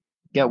healthy,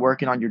 get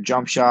working on your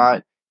jump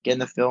shot, get in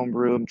the film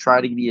room, try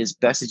to be as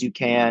best as you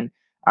can.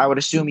 I would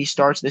assume he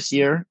starts this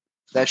year.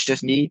 That's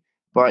just me.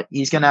 But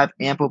he's going to have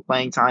ample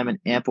playing time and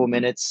ample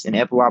minutes and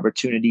ample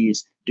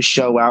opportunities to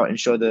show out and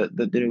show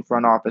the new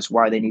front office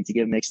why they need to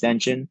give him an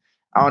extension.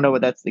 I don't know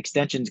what that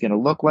extension is going to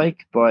look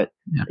like, but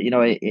in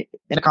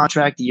a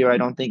contract year, I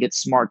don't think it's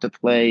smart to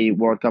play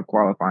World Cup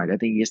qualifying. I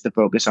think he has to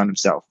focus on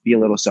himself, be a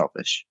little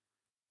selfish.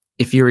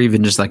 If you're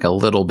even just like a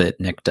little bit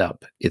nicked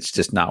up, it's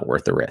just not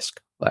worth the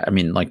risk. I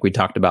mean, like we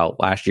talked about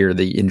last year,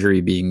 the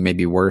injury being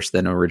maybe worse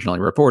than originally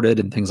reported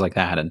and things like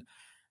that. And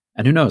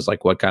who knows,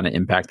 like what kind of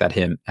impact that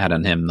had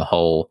on him the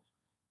whole,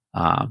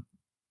 the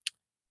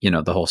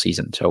whole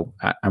season. So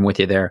I'm with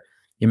you there.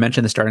 You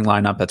mentioned the starting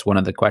lineup. That's one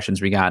of the questions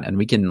we got, and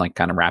we can like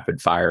kind of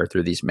rapid fire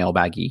through these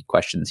mailbaggy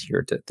questions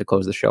here to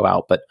close the show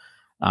out. But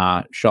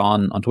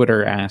Sean on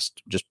Twitter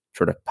asked just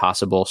sort of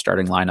possible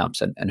starting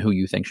lineups and who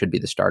you think should be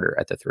the starter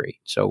at the 3.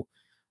 So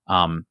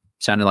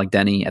sounded like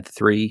Deni at the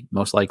 3,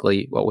 most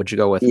likely. What would you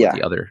go with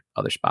the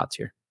other spots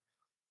here?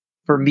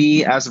 For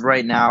me, as of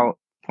right now,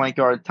 point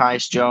guard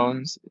Tyus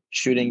Jones,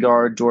 shooting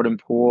guard Jordan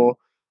Poole,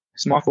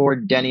 small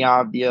forward Deni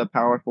Advija,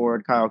 power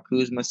forward Kyle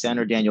Kuzma,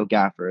 center Daniel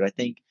Gafford. I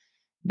think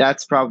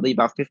that's probably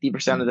about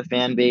 50% of the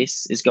fan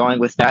base is going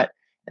with that.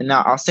 And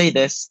now I'll say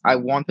this, I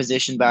won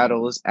position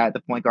battles at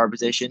the point guard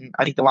position.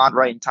 I think DeLon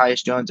Wright and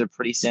Tyus Jones are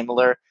pretty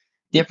similar.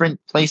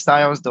 Different play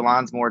styles.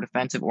 DeLon's more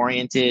defensive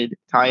oriented.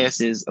 Tyus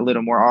is a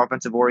little more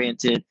offensive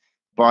oriented.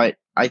 But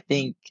I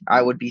think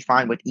I would be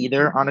fine with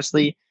either,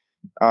 honestly.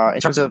 In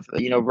terms of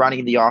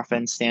running the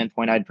offense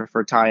standpoint, I'd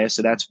prefer Tyus.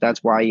 So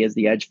that's why he has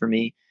the edge for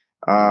me.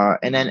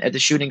 And then at the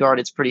shooting guard,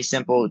 it's pretty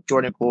simple.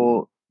 Jordan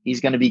Poole,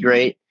 He's going to be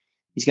great.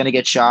 He's going to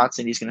get shots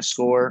and he's going to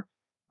score.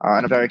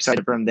 And I'm very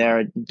excited for him there.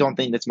 I don't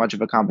think that's much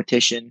of a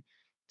competition.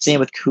 Same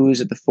with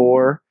Kuz at the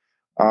 4,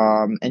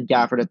 and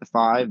Gafford at the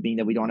 5, being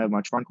that we don't have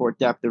much front court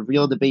depth. The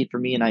real debate for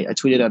me, and I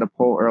tweeted out a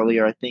poll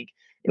earlier, I think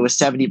it was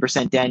 70%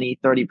 Deni,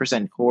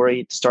 30%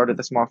 Corey to start at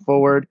the small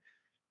forward.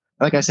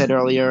 Like I said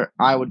earlier,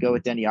 I would go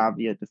with Deni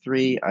Advija at the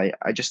 3.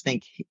 I just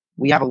think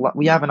we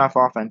have enough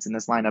offense in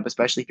this lineup,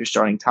 especially if you're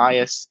starting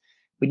Tyus.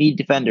 We need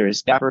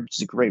defenders. Gafford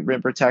is a great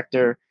rim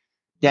protector.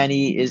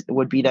 Deni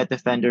would be that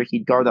defender.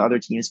 He'd guard the other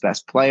team's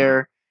best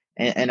player.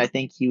 And I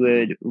think he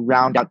would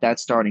round out that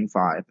starting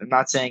 5. I'm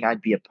not saying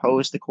I'd be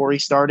opposed to Corey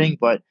starting,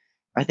 but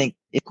I think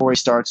if Corey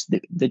starts,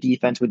 the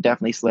defense would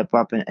definitely slip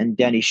up, and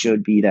Deni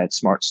should be that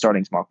smart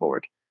starting small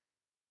forward.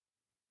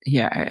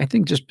 Yeah, I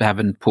think just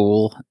having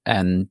Poole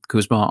and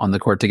Kuzma on the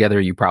court together,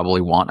 you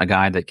probably want a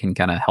guy that can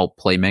kind of help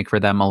play make for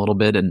them a little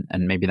bit, and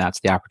maybe that's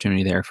the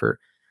opportunity there for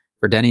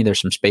Deni.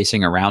 There's some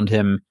spacing around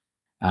him.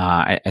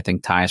 I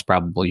think Tyus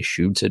probably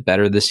shoots it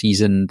better this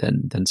season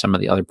than some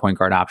of the other point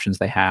guard options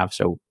they have.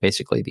 So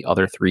basically, the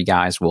other 3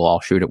 guys will all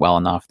shoot it well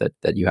enough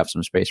that you have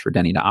some space for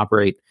Deni to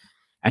operate.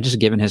 And just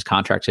given his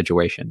contract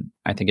situation,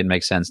 I think it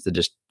makes sense to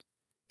just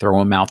throw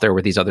him out there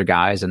with these other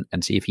guys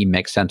and see if he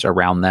makes sense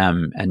around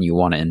them. And you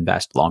want to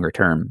invest longer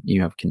term,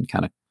 can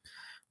kind of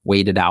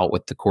wait it out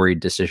with the Corey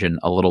decision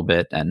a little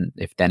bit. And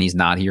if Denny's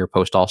not here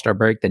post All-Star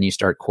break, then you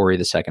start Corey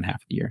the second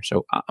half of the year.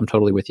 So I'm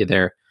totally with you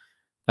there.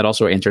 That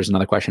also answers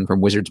another question from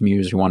Wizards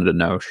Muse, who wanted to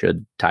know,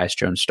 should Tyus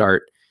Jones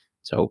start?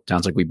 So it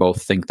sounds like we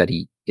both think that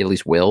he at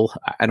least will.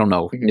 I don't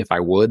know if I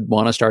would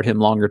want to start him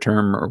longer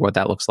term or what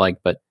that looks like,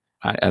 but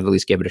I'd at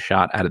least give it a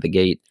shot out of the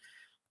gate.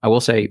 I will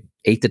say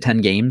 8 to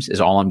 10 games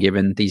is all I'm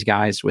giving these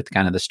guys with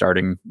kind of the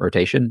starting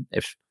rotation.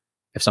 If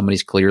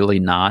somebody's clearly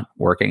not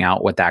working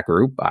out with that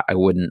group, I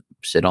wouldn't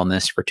sit on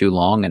this for too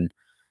long. And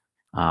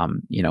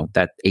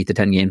that 8 to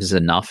 10 games is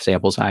enough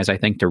sample size, I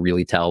think, to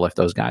really tell if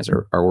those guys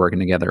are working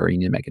together or you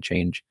need to make a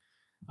change.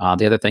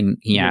 The other thing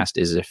he asked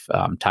is if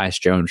Tyus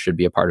Jones should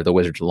be a part of the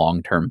Wizards'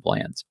 long-term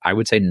plans. I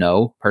would say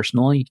no,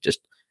 personally. Just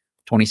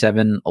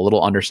 27, a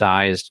little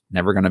undersized,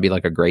 never going to be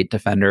like a great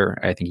defender.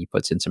 I think he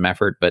puts in some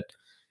effort, but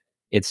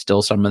it's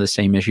still some of the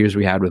same issues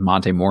we had with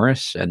Monte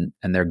Morris, and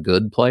they're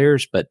good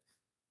players, but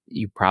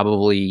you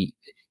probably,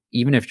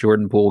 even if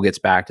Jordan Poole gets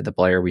back to the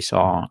player we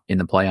saw in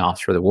the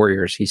playoffs for the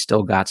Warriors, he's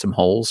still got some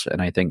holes. And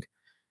I think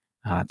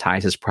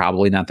Tyus is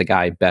probably not the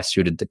guy best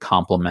suited to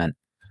complement,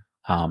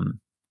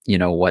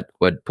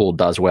 what Poole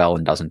does well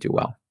and doesn't do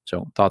well.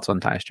 So thoughts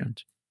on Tyus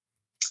Jones?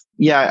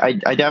 Yeah,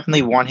 I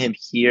definitely want him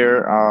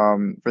here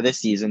for this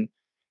season.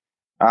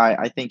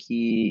 I think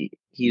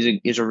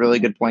he's a really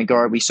good point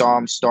guard. We saw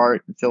him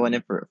start filling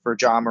in for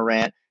Ja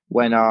Morant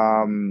when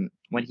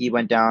he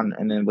went down,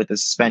 and then with the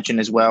suspension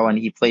as well, and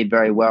he played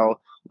very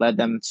well, led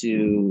them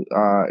to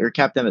or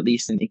kept them at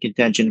least in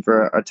contention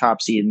for a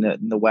top seed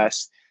in the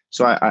West.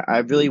 So I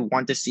really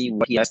want to see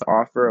what he has to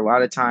offer. A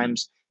lot of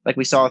times, like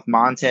we saw with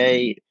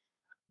Monte,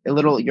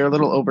 you're a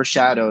little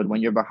overshadowed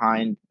when you're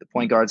behind the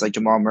point guards like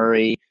Jamal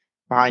Murray,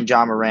 behind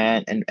Ja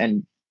Morant,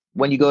 and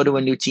when you go to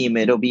a new team,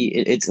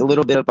 it's a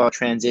little bit of a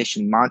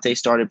transition. Monte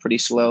started pretty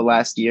slow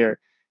last year,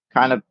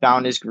 kind of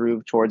found his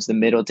groove towards the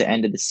middle to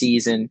end of the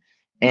season.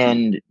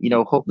 And,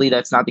 hopefully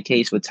that's not the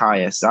case with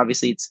Tyus.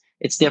 Obviously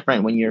it's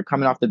different when you're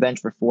coming off the bench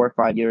for 4 or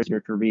 5 years of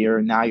your career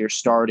and now you're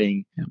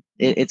starting. Yeah.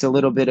 It's a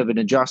little bit of an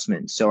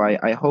adjustment. So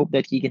I hope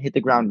that he can hit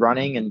the ground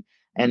running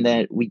and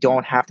that we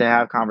don't have to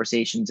have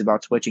conversations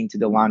about switching to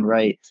DeLon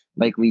Wright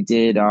like we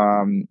did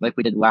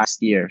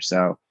last year.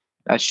 So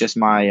that's just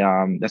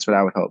that's what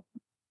I would hope.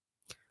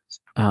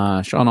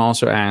 Sean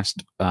also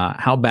asked,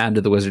 how bad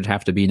do the Wizards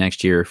have to be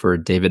next year for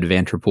David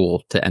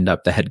Vanterpool to end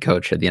up the head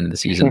coach at the end of the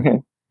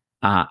season?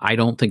 I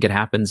don't think it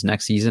happens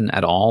next season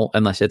at all,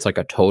 unless it's like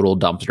a total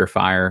dumpster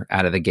fire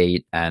out of the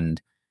gate.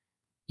 And,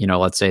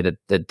 let's say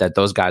that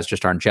those guys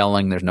just aren't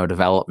gelling. There's no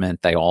development.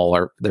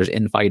 There's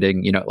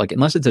infighting,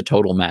 unless it's a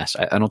total mess.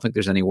 I don't think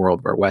there's any world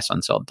where Wes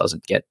Unseld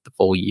doesn't get the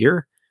full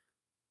year.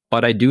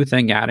 But I do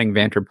think adding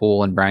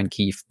Vanterpool and Brian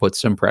Keefe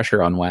puts some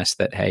pressure on Wes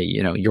that, hey,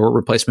 your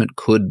replacement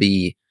could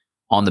be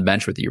on the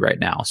bench with you right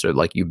now. So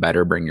you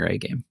better bring your A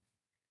game.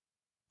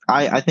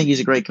 I think he's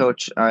a great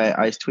coach.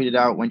 I tweeted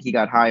out when he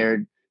got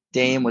hired,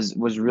 Dame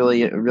was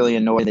really, really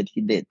annoyed that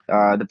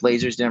the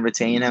Blazers didn't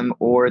retain him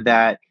or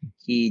that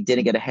he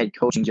didn't get a head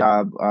coaching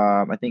job.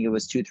 I think it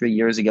was 2-3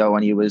 years ago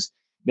when he was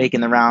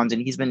making the rounds,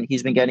 and he's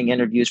been getting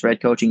interviews for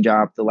head coaching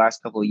job the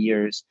last couple of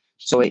years.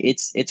 So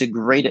it's a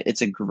great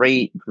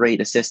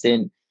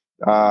assistant.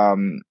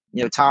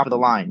 Top of the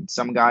line,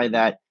 some guy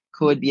that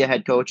could be a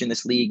head coach in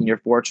this league, and you're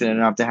fortunate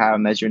enough to have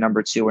him as your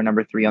number 2 or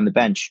number 3 on the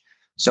bench.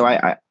 So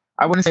I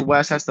wouldn't say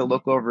Wes has to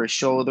look over his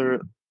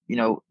shoulder.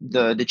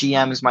 The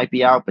GMs might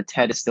be out, but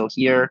Ted is still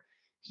here.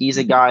 He's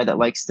a guy that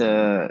likes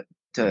to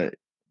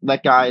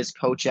let guys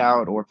coach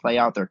out or play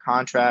out their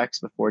contracts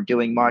before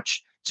doing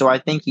much. So I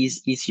think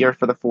he's here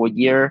for the full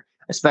year,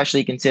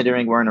 especially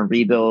considering we're in a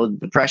rebuild.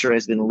 The pressure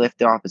has been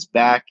lifted off his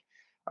back.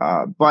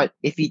 But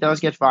if he does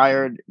get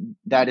fired,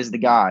 that is the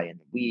guy. And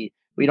we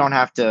we don't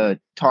have to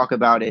talk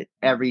about it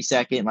every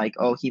second. Like,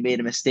 oh, he made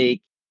a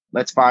mistake.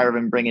 Let's fire him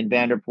and bring in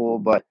Vanderpool.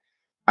 But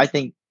I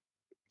think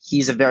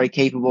he's a very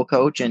capable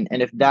coach. And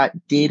if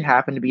that did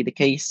happen to be the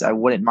case, I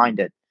wouldn't mind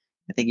it.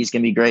 I think he's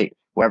going to be great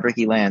wherever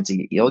he lands.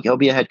 He'll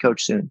be a head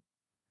coach soon.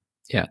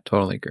 Yeah,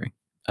 totally agree.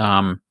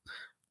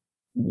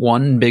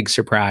 One big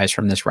surprise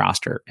from this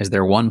roster, is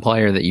there one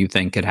player that you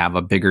think could have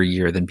a bigger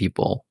year than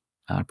people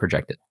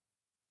projected?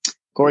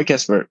 Corey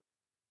Kispert.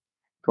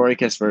 Corey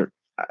Kispert's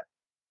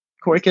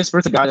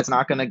a guy that's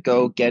not going to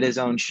go get his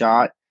own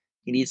shot.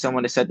 He needs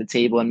someone to set the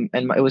table. And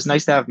it was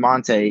nice to have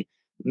Monte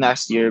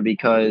last year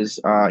because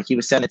he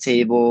was setting the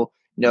table,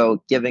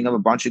 giving him a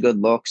bunch of good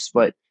looks,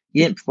 but he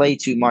didn't play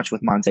too much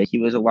with Monte. He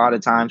was a lot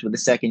of times with the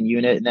second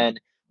unit. And then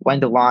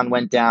when DeLon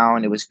went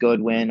down, it was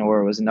Goodwin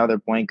or it was another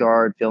point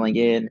guard filling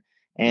in.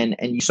 And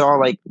you saw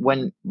like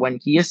when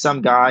he is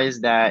some guys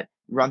that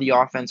run the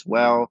offense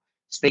well,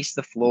 space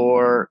the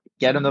floor,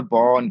 get him the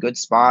ball in good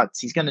spots,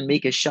 he's going to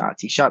make his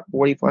shots. He shot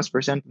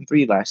 40+% from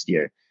three last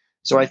year.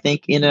 So I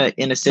think in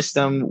a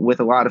system with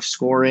a lot of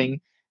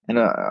scoring and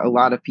a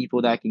lot of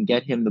people that can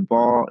get him the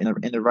ball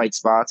in the right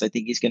spots, I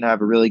think he's going to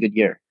have a really good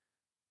year.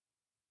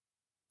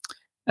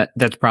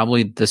 That's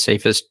probably the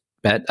safest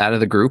bet out of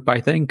the group,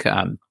 I think.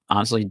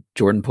 Honestly,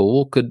 Jordan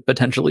Poole could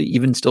potentially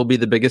even still be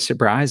the biggest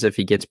surprise if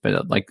he gets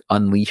like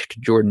unleashed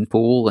Jordan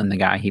Poole and the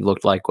guy he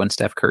looked like when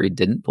Steph Curry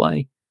didn't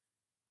play.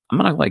 I'm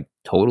going to like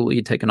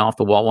totally take an off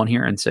the wall one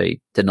here and say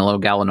Danilo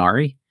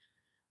Gallinari.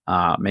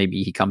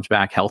 Maybe he comes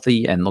back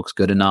healthy and looks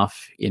good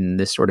enough in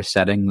this sort of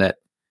setting that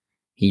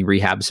he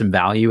rehabs some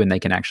value and they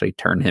can actually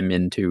turn him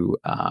into,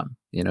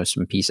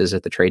 some pieces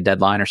at the trade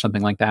deadline or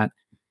something like that.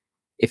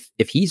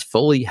 If he's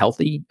fully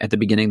healthy at the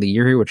beginning of the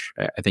year, which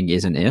I think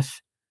is an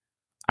if,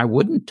 I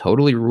wouldn't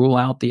totally rule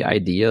out the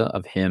idea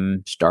of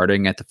him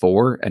starting at the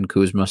 4 and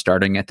Kuzma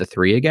starting at the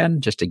 3 again,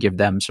 just to give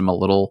them a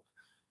little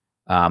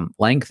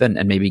length,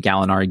 and maybe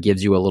Gallinari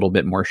gives you a little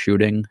bit more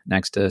shooting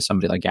next to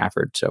somebody like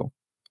Gafford. So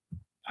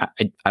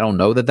I don't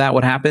know that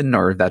would happen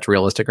or if that's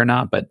realistic or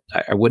not, but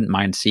I wouldn't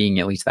mind seeing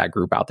at least that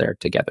group out there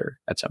together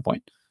at some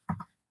point.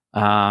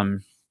 All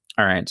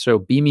right. So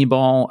Beamy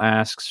Ball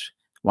asks,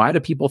 why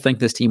do people think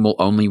this team will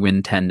only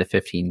win 10 to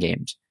 15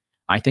 games?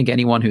 I think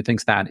anyone who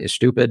thinks that is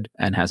stupid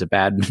and has a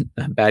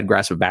bad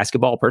grasp of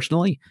basketball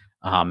personally.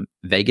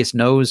 Vegas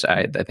knows.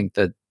 I think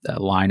the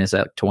line is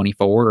at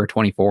 24 or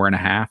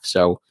 24.5.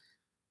 So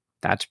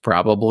that's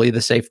probably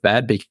the safe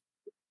bet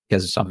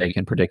because somebody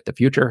can predict the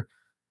future.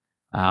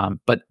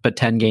 But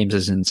 10 games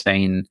is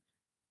insane.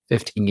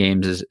 15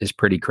 games is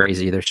pretty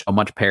crazy. There's so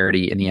much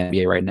parity in the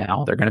NBA right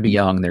now. They're going to be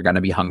young. They're going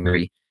to be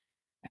hungry.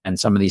 And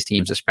some of these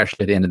teams,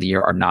 especially at the end of the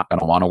year, are not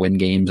going to want to win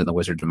games, and the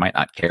Wizards might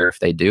not care if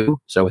they do.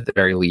 So at the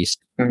very least,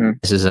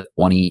 This is a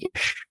 20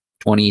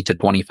 to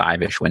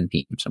 25-ish win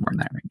team, somewhere in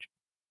that range.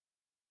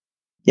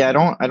 Yeah, I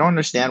don't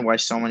understand why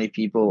so many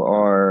people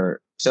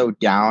are so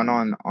down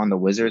on the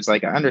Wizards.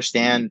 Like, I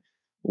understand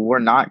we're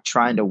not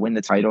trying to win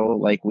the title.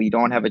 Like, we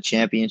don't have a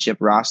championship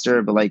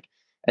roster, but like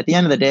at the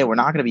end of the day, we're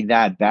not going to be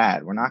that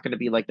bad. We're not going to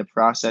be like the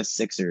process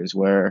Sixers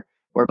where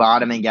we're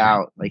bottoming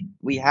out. Like,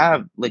 we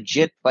have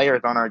legit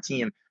players on our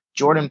team.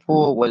 Jordan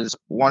Poole was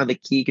one of the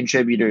key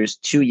contributors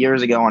 2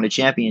 years ago on a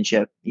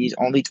championship. He's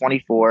only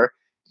 24.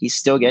 He's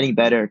still getting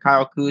better.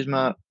 Kyle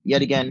Kuzma,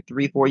 yet again,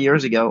 3-4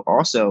 years ago,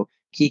 also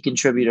key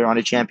contributor on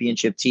a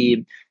championship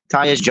team.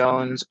 Tyus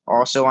Jones,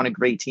 also on a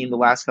great team the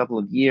last couple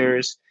of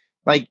years.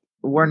 Like,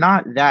 we're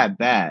not that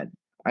bad.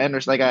 I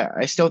understand. Like,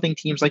 I still think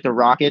teams like the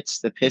Rockets,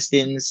 the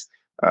Pistons,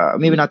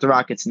 maybe not the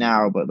Rockets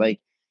now, but like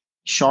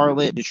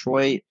Charlotte,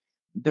 Detroit,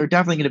 they're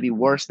definitely going to be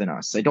worse than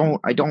us. I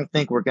don't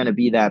think we're going to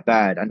be that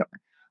bad.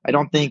 I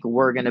don't think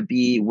we're going to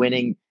be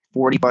winning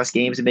 40+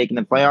 games and making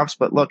the playoffs.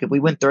 But look, if we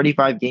win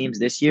 35 games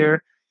this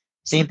year,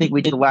 same thing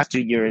we did the last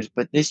 2 years,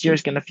 but this year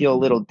is going to feel a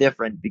little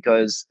different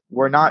because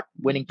we're not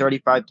winning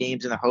 35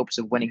 games in the hopes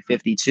of winning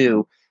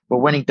 52. We're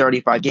winning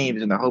 35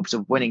 games in the hopes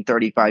of winning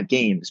 35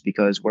 games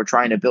because we're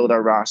trying to build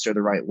our roster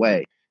the right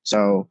way.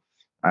 So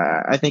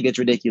I think it's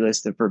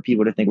ridiculous for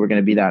people to think we're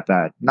going to be that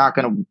bad. Not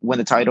going to win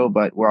the title,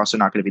 but we're also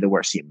not going to be the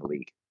worst team in the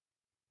league.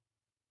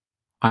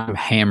 I'm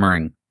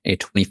hammering a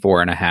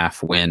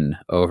 24.5 win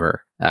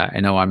over. I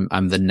know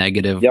I'm the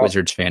negative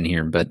Wizards fan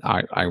here, but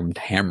I'm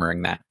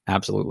hammering that.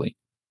 Absolutely.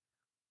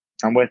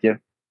 I'm with you.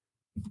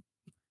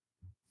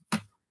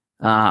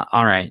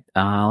 All right.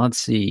 Let's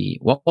see.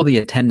 What will the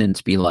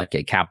attendance be like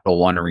at Capital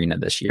One Arena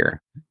this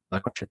year? A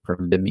question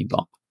from Bimmy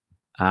Ball.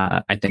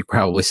 I think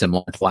probably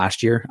similar to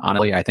last year.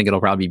 Honestly, I think it'll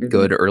probably be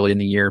good early in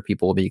the year.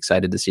 People will be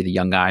excited to see the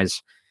young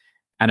guys,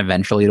 and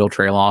eventually it'll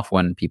trail off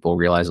when people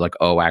realize like,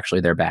 oh, actually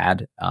they're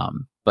bad.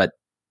 But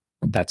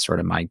that's sort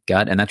of my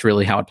gut, and that's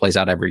really how it plays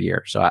out every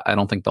year. So I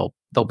don't think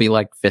they'll be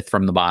like fifth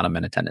from the bottom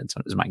in attendance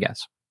is my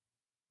guess.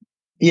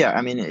 Yeah,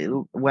 I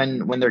mean,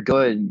 when they're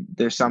good,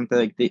 there's something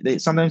like they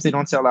sometimes they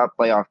don't sell out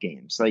playoff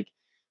games. Like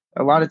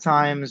a lot of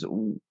times,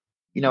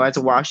 as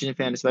a Washington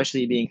fan,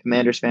 especially being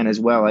Commanders fan as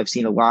well, I've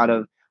been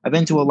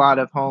to a lot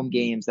of home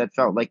games that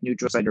felt like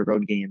neutral site or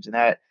road games,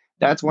 and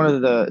that's one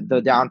of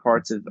the down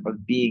parts of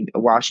being a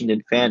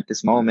Washington fan at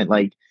this moment.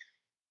 Like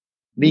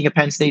being a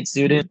Penn State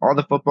student, all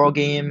the football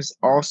games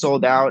all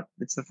sold out.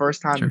 It's the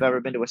first time I've Sure.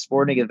 ever been to a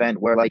sporting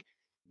event where like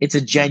it's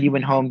a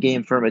genuine home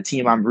game from a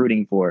team I'm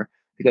rooting for.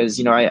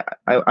 Because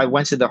I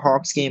went to the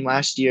Hawks game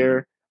last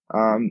year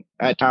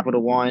at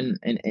Capital One,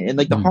 and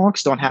like the Mhm.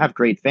 Hawks don't have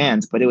great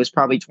fans, but it was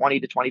probably 20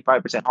 to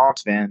 25%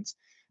 Hawks fans.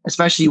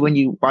 Especially when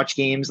you watch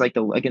games like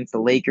the against the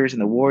Lakers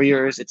and the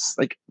Warriors, it's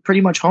like pretty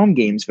much home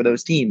games for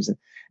those teams.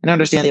 And I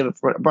understand they have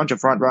a bunch of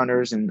front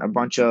runners and a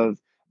bunch of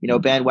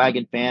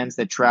bandwagon fans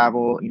that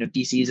travel.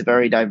 DC is a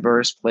very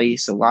diverse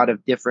place, a lot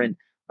of different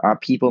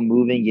people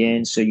moving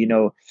in. So,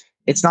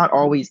 it's not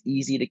always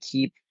easy to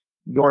keep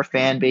your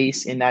fan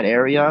base in that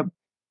area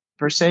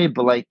per se,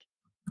 but like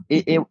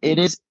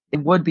it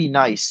would be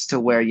nice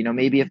to where,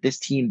 maybe if this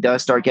team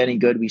does start getting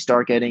good, we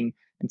start getting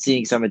and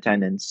seeing some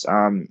attendance.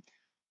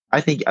 I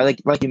think I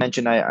like you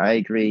mentioned, I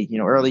agree.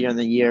 Earlier in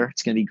the year,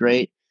 it's gonna be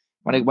great.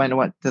 When I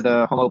went to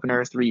the home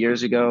opener 3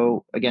 years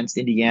ago against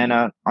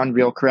Indiana,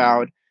 unreal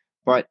crowd.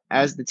 But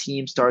as the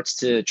team starts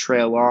to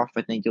trail off,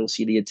 I think you'll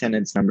see the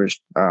attendance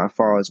numbers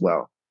fall as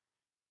well.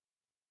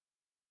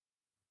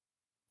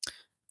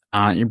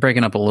 You're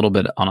breaking up a little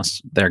bit on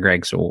us there,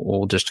 Greg. So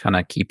we'll just kind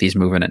of keep these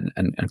moving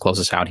and close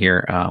us out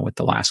here with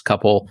the last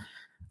couple.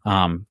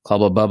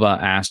 Club of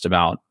Bubba asked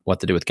about what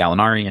to do with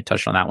Gallinari. I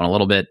touched on that one a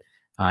little bit.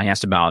 He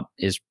asked about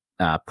is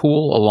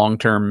Poole a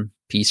long-term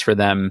piece for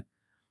them,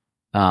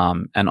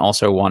 and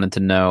also wanted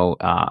to know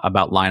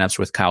about lineups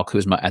with Kyle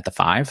Kuzma at the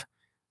 5.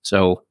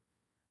 So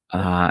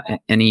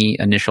any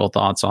initial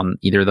thoughts on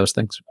either of those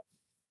things?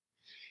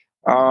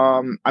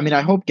 I mean,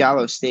 I hope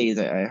Gallo stays.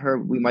 I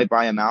heard we might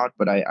buy him out,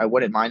 but I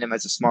wouldn't mind him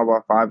as a small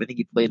ball 5. I think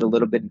he played a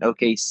little bit in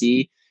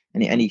OKC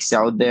and he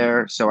excelled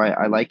there. So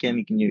I like him.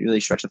 He can really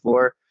stretch the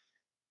floor.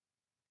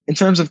 In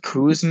terms of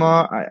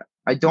Kuzma,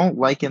 I don't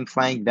like him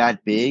playing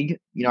that big.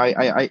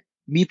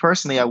 Me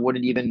personally, I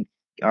wouldn't even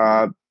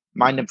uh,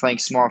 mind him playing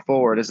small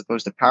forward as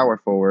opposed to power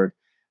forward.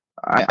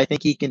 I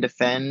think he can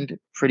defend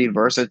pretty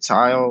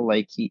versatile.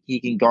 Like he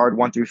can guard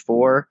 1 through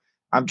 4.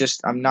 I'm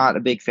not a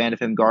big fan of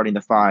him guarding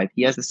the 5.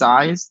 He has the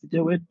size to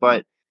do it,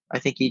 but I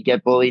think he'd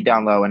get bullied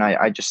down low, and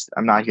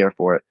I'm not here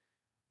for it.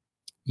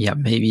 Yeah,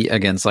 maybe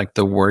against like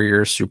the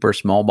Warriors super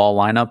small ball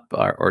lineup,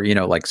 or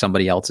like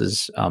somebody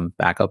else's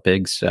backup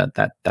bigs.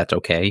 That's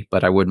okay,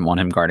 but I wouldn't want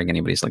him guarding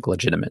anybody's like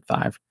legitimate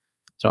 5.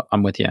 So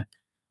I'm with you.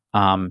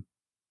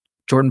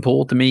 Jordan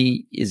Poole to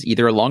me is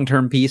either a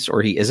long-term piece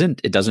or he isn't.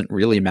 It doesn't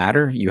really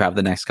matter. You have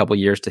the next couple of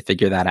years to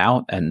figure that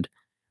out, and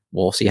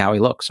we'll see how he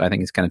looks. I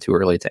think it's kind of too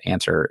early to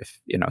answer if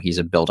he's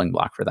a building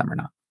block for them or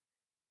not.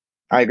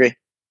 I agree.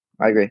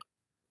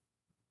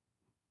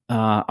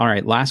 All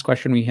right. Last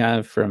question we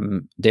have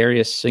from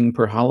Darius Singh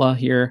Perhala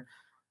here.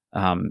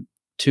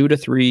 2 to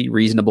 3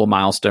 reasonable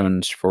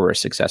milestones for a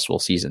successful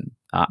season.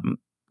 I'm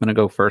going to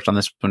go first on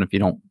this one if you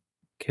don't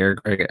care,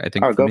 Greg. I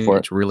think for me,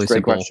 it's really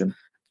simple. Question.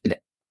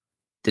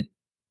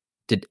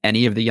 Did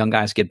any of the young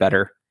guys get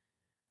better?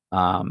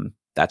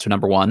 That's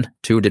number 1.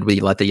 2, did we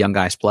let the young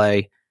guys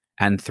play?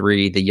 And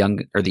 3,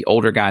 the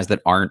older guys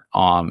that aren't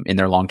in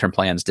their long-term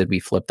plans, did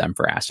we flip them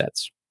for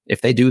assets?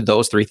 If they do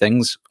those 3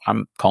 things,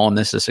 I'm calling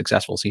this a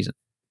successful season.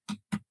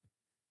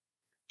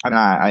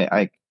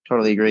 I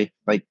totally agree.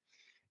 Like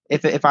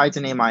if I had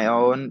to name my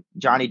own,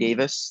 Johnny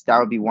Davis, that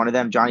would be one of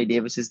them. Johnny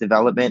Davis's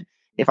development.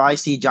 If I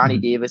see Johnny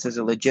Davis as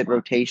a legit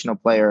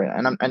rotational player,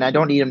 and I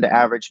don't need him to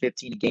average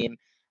 15 a game,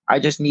 I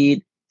just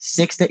need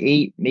 6 to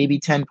 8, maybe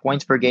 10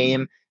 points per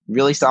game.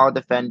 Really solid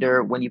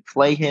defender. When you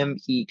play him,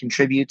 he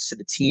contributes to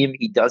the team.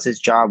 He does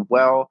his job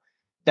well.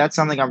 That's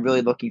something I'm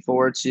really looking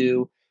forward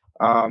to.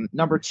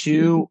 Number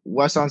 2,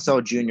 Wes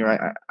Unseld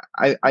Jr.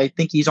 I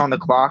think he's on the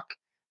clock.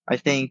 I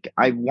think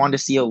I want to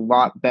see a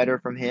lot better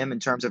from him in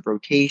terms of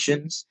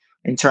rotations,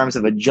 in terms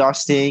of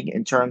adjusting,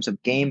 in terms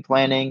of game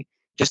planning,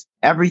 just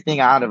everything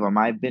out of him.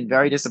 I've been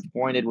very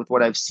disappointed with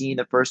what I've seen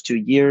the first 2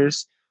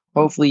 years.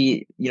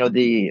 Hopefully,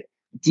 the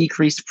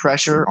decreased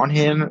pressure on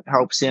him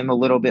helps him a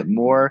little bit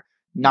more,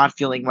 not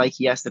feeling like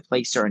he has to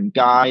play certain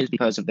guys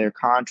because of their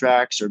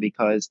contracts or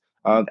because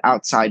of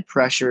outside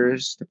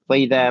pressures to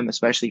play them,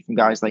 especially from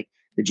guys like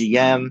the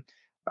GM.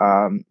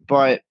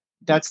 But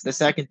that's the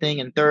second thing.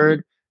 And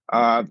third,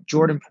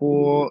 Jordan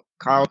Poole,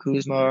 Kyle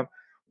Kuzma,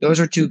 those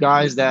are 2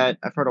 guys that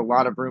I've heard a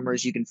lot of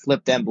rumors you can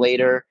flip them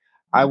later.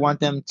 I want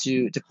them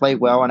to play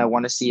well, and I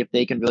want to see if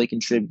they can really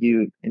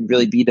contribute and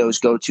really be those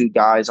go-to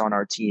guys on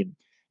our team.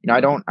 I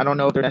don't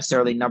know if they're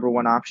necessarily number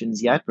 1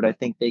 options yet, but I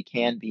think they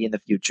can be in the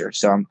future.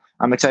 So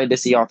I'm excited to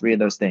see all 3 of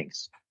those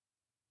things.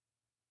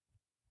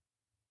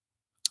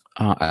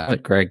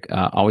 Greg,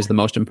 always the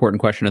most important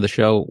question of the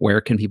show. Where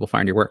can people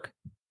find your work?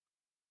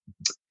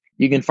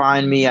 You can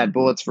find me at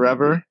Bullets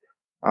Forever.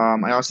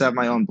 I also have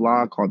my own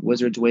blog called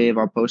Wizards Wave.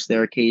 I'll post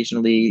there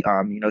occasionally,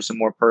 some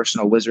more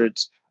personal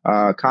Wizards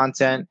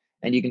content.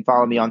 And you can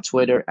follow me on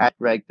Twitter at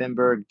Greg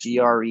Finberg,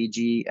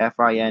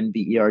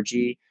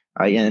 GregFinberg.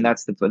 And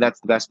that's the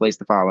best place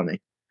to follow me.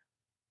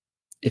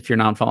 if you're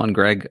not following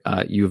Greg,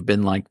 you've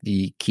been like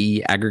the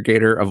key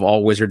aggregator of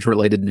all Wizards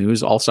related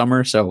news all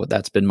summer. So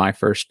that's been my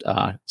first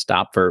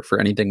stop for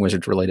anything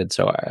Wizards related.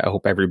 So I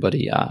hope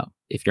everybody,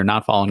 if you're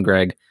not following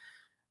Greg,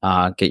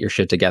 get your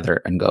shit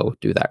together and go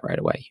do that right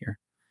away here.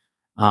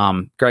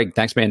 Greg,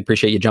 thanks, man.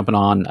 Appreciate you jumping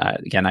on.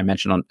 Again, I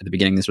mentioned at the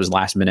beginning, this was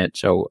last minute.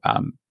 So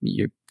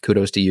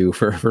kudos to you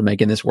for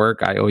making this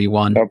work. I owe you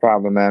one. No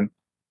problem, man.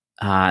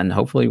 And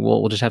hopefully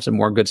we'll just have some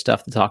more good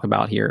stuff to talk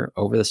about here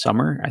over the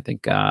summer. I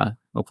think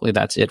hopefully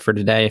that's it for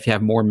today. If you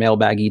have more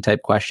mailbaggy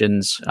type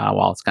questions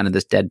while it's kind of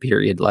this dead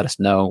period, let us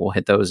know. We'll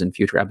hit those in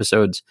future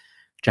episodes.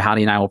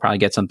 Jahadi and I will probably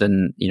get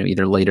something,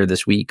 either later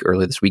this week,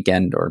 early this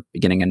weekend, or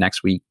beginning of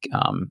next week,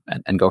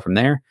 and go from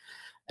there.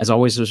 As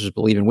always, this is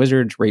Believe in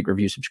Wizards. Rate,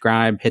 review,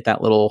 subscribe. Hit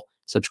that little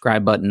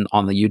subscribe button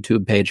on the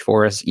YouTube page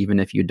for us. Even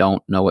if you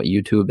don't know what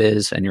YouTube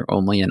is and you're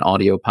only an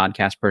audio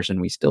podcast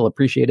person, we still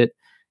appreciate it.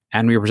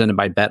 And we are presented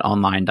by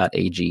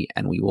Betonline.ag,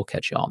 and we will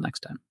catch you all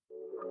next time.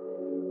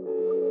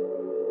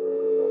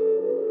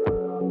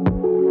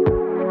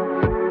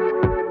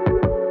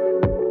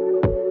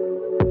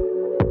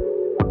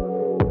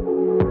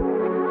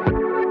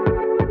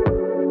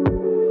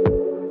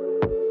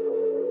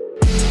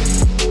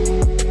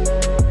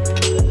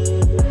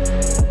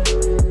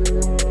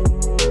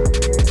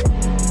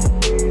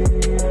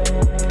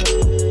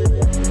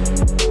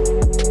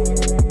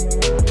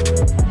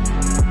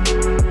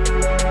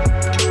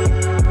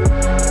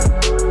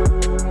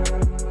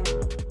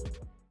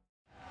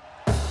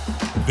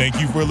 Thank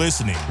you for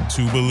listening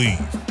to Believe.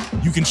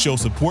 You can show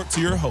support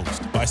to your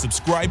host by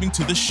subscribing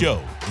to the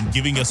show and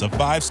giving us a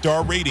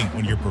 5-star rating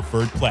on your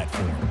preferred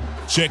platform.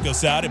 Check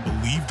us out at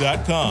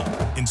Believe.com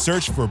and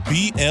search for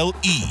BLEAV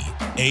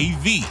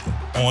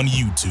on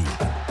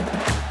YouTube.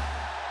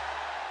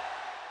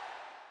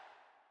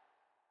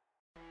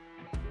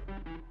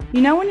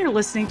 You know when you're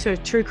listening to a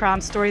true crime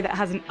story that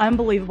has an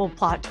unbelievable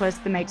plot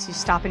twist that makes you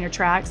stop in your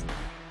tracks?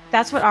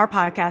 That's what our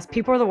podcast,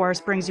 People Are the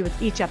Worst, brings you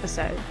with each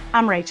episode.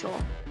 I'm Rachel.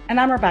 And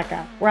I'm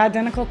Rebecca. We're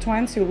identical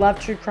twins who love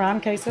true crime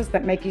cases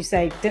that make you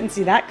say, didn't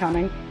see that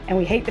coming, and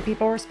we hate the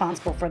people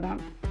responsible for them.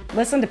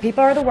 Listen to People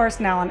Are the Worst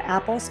now on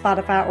Apple,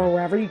 Spotify, or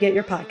wherever you get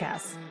your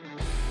podcasts.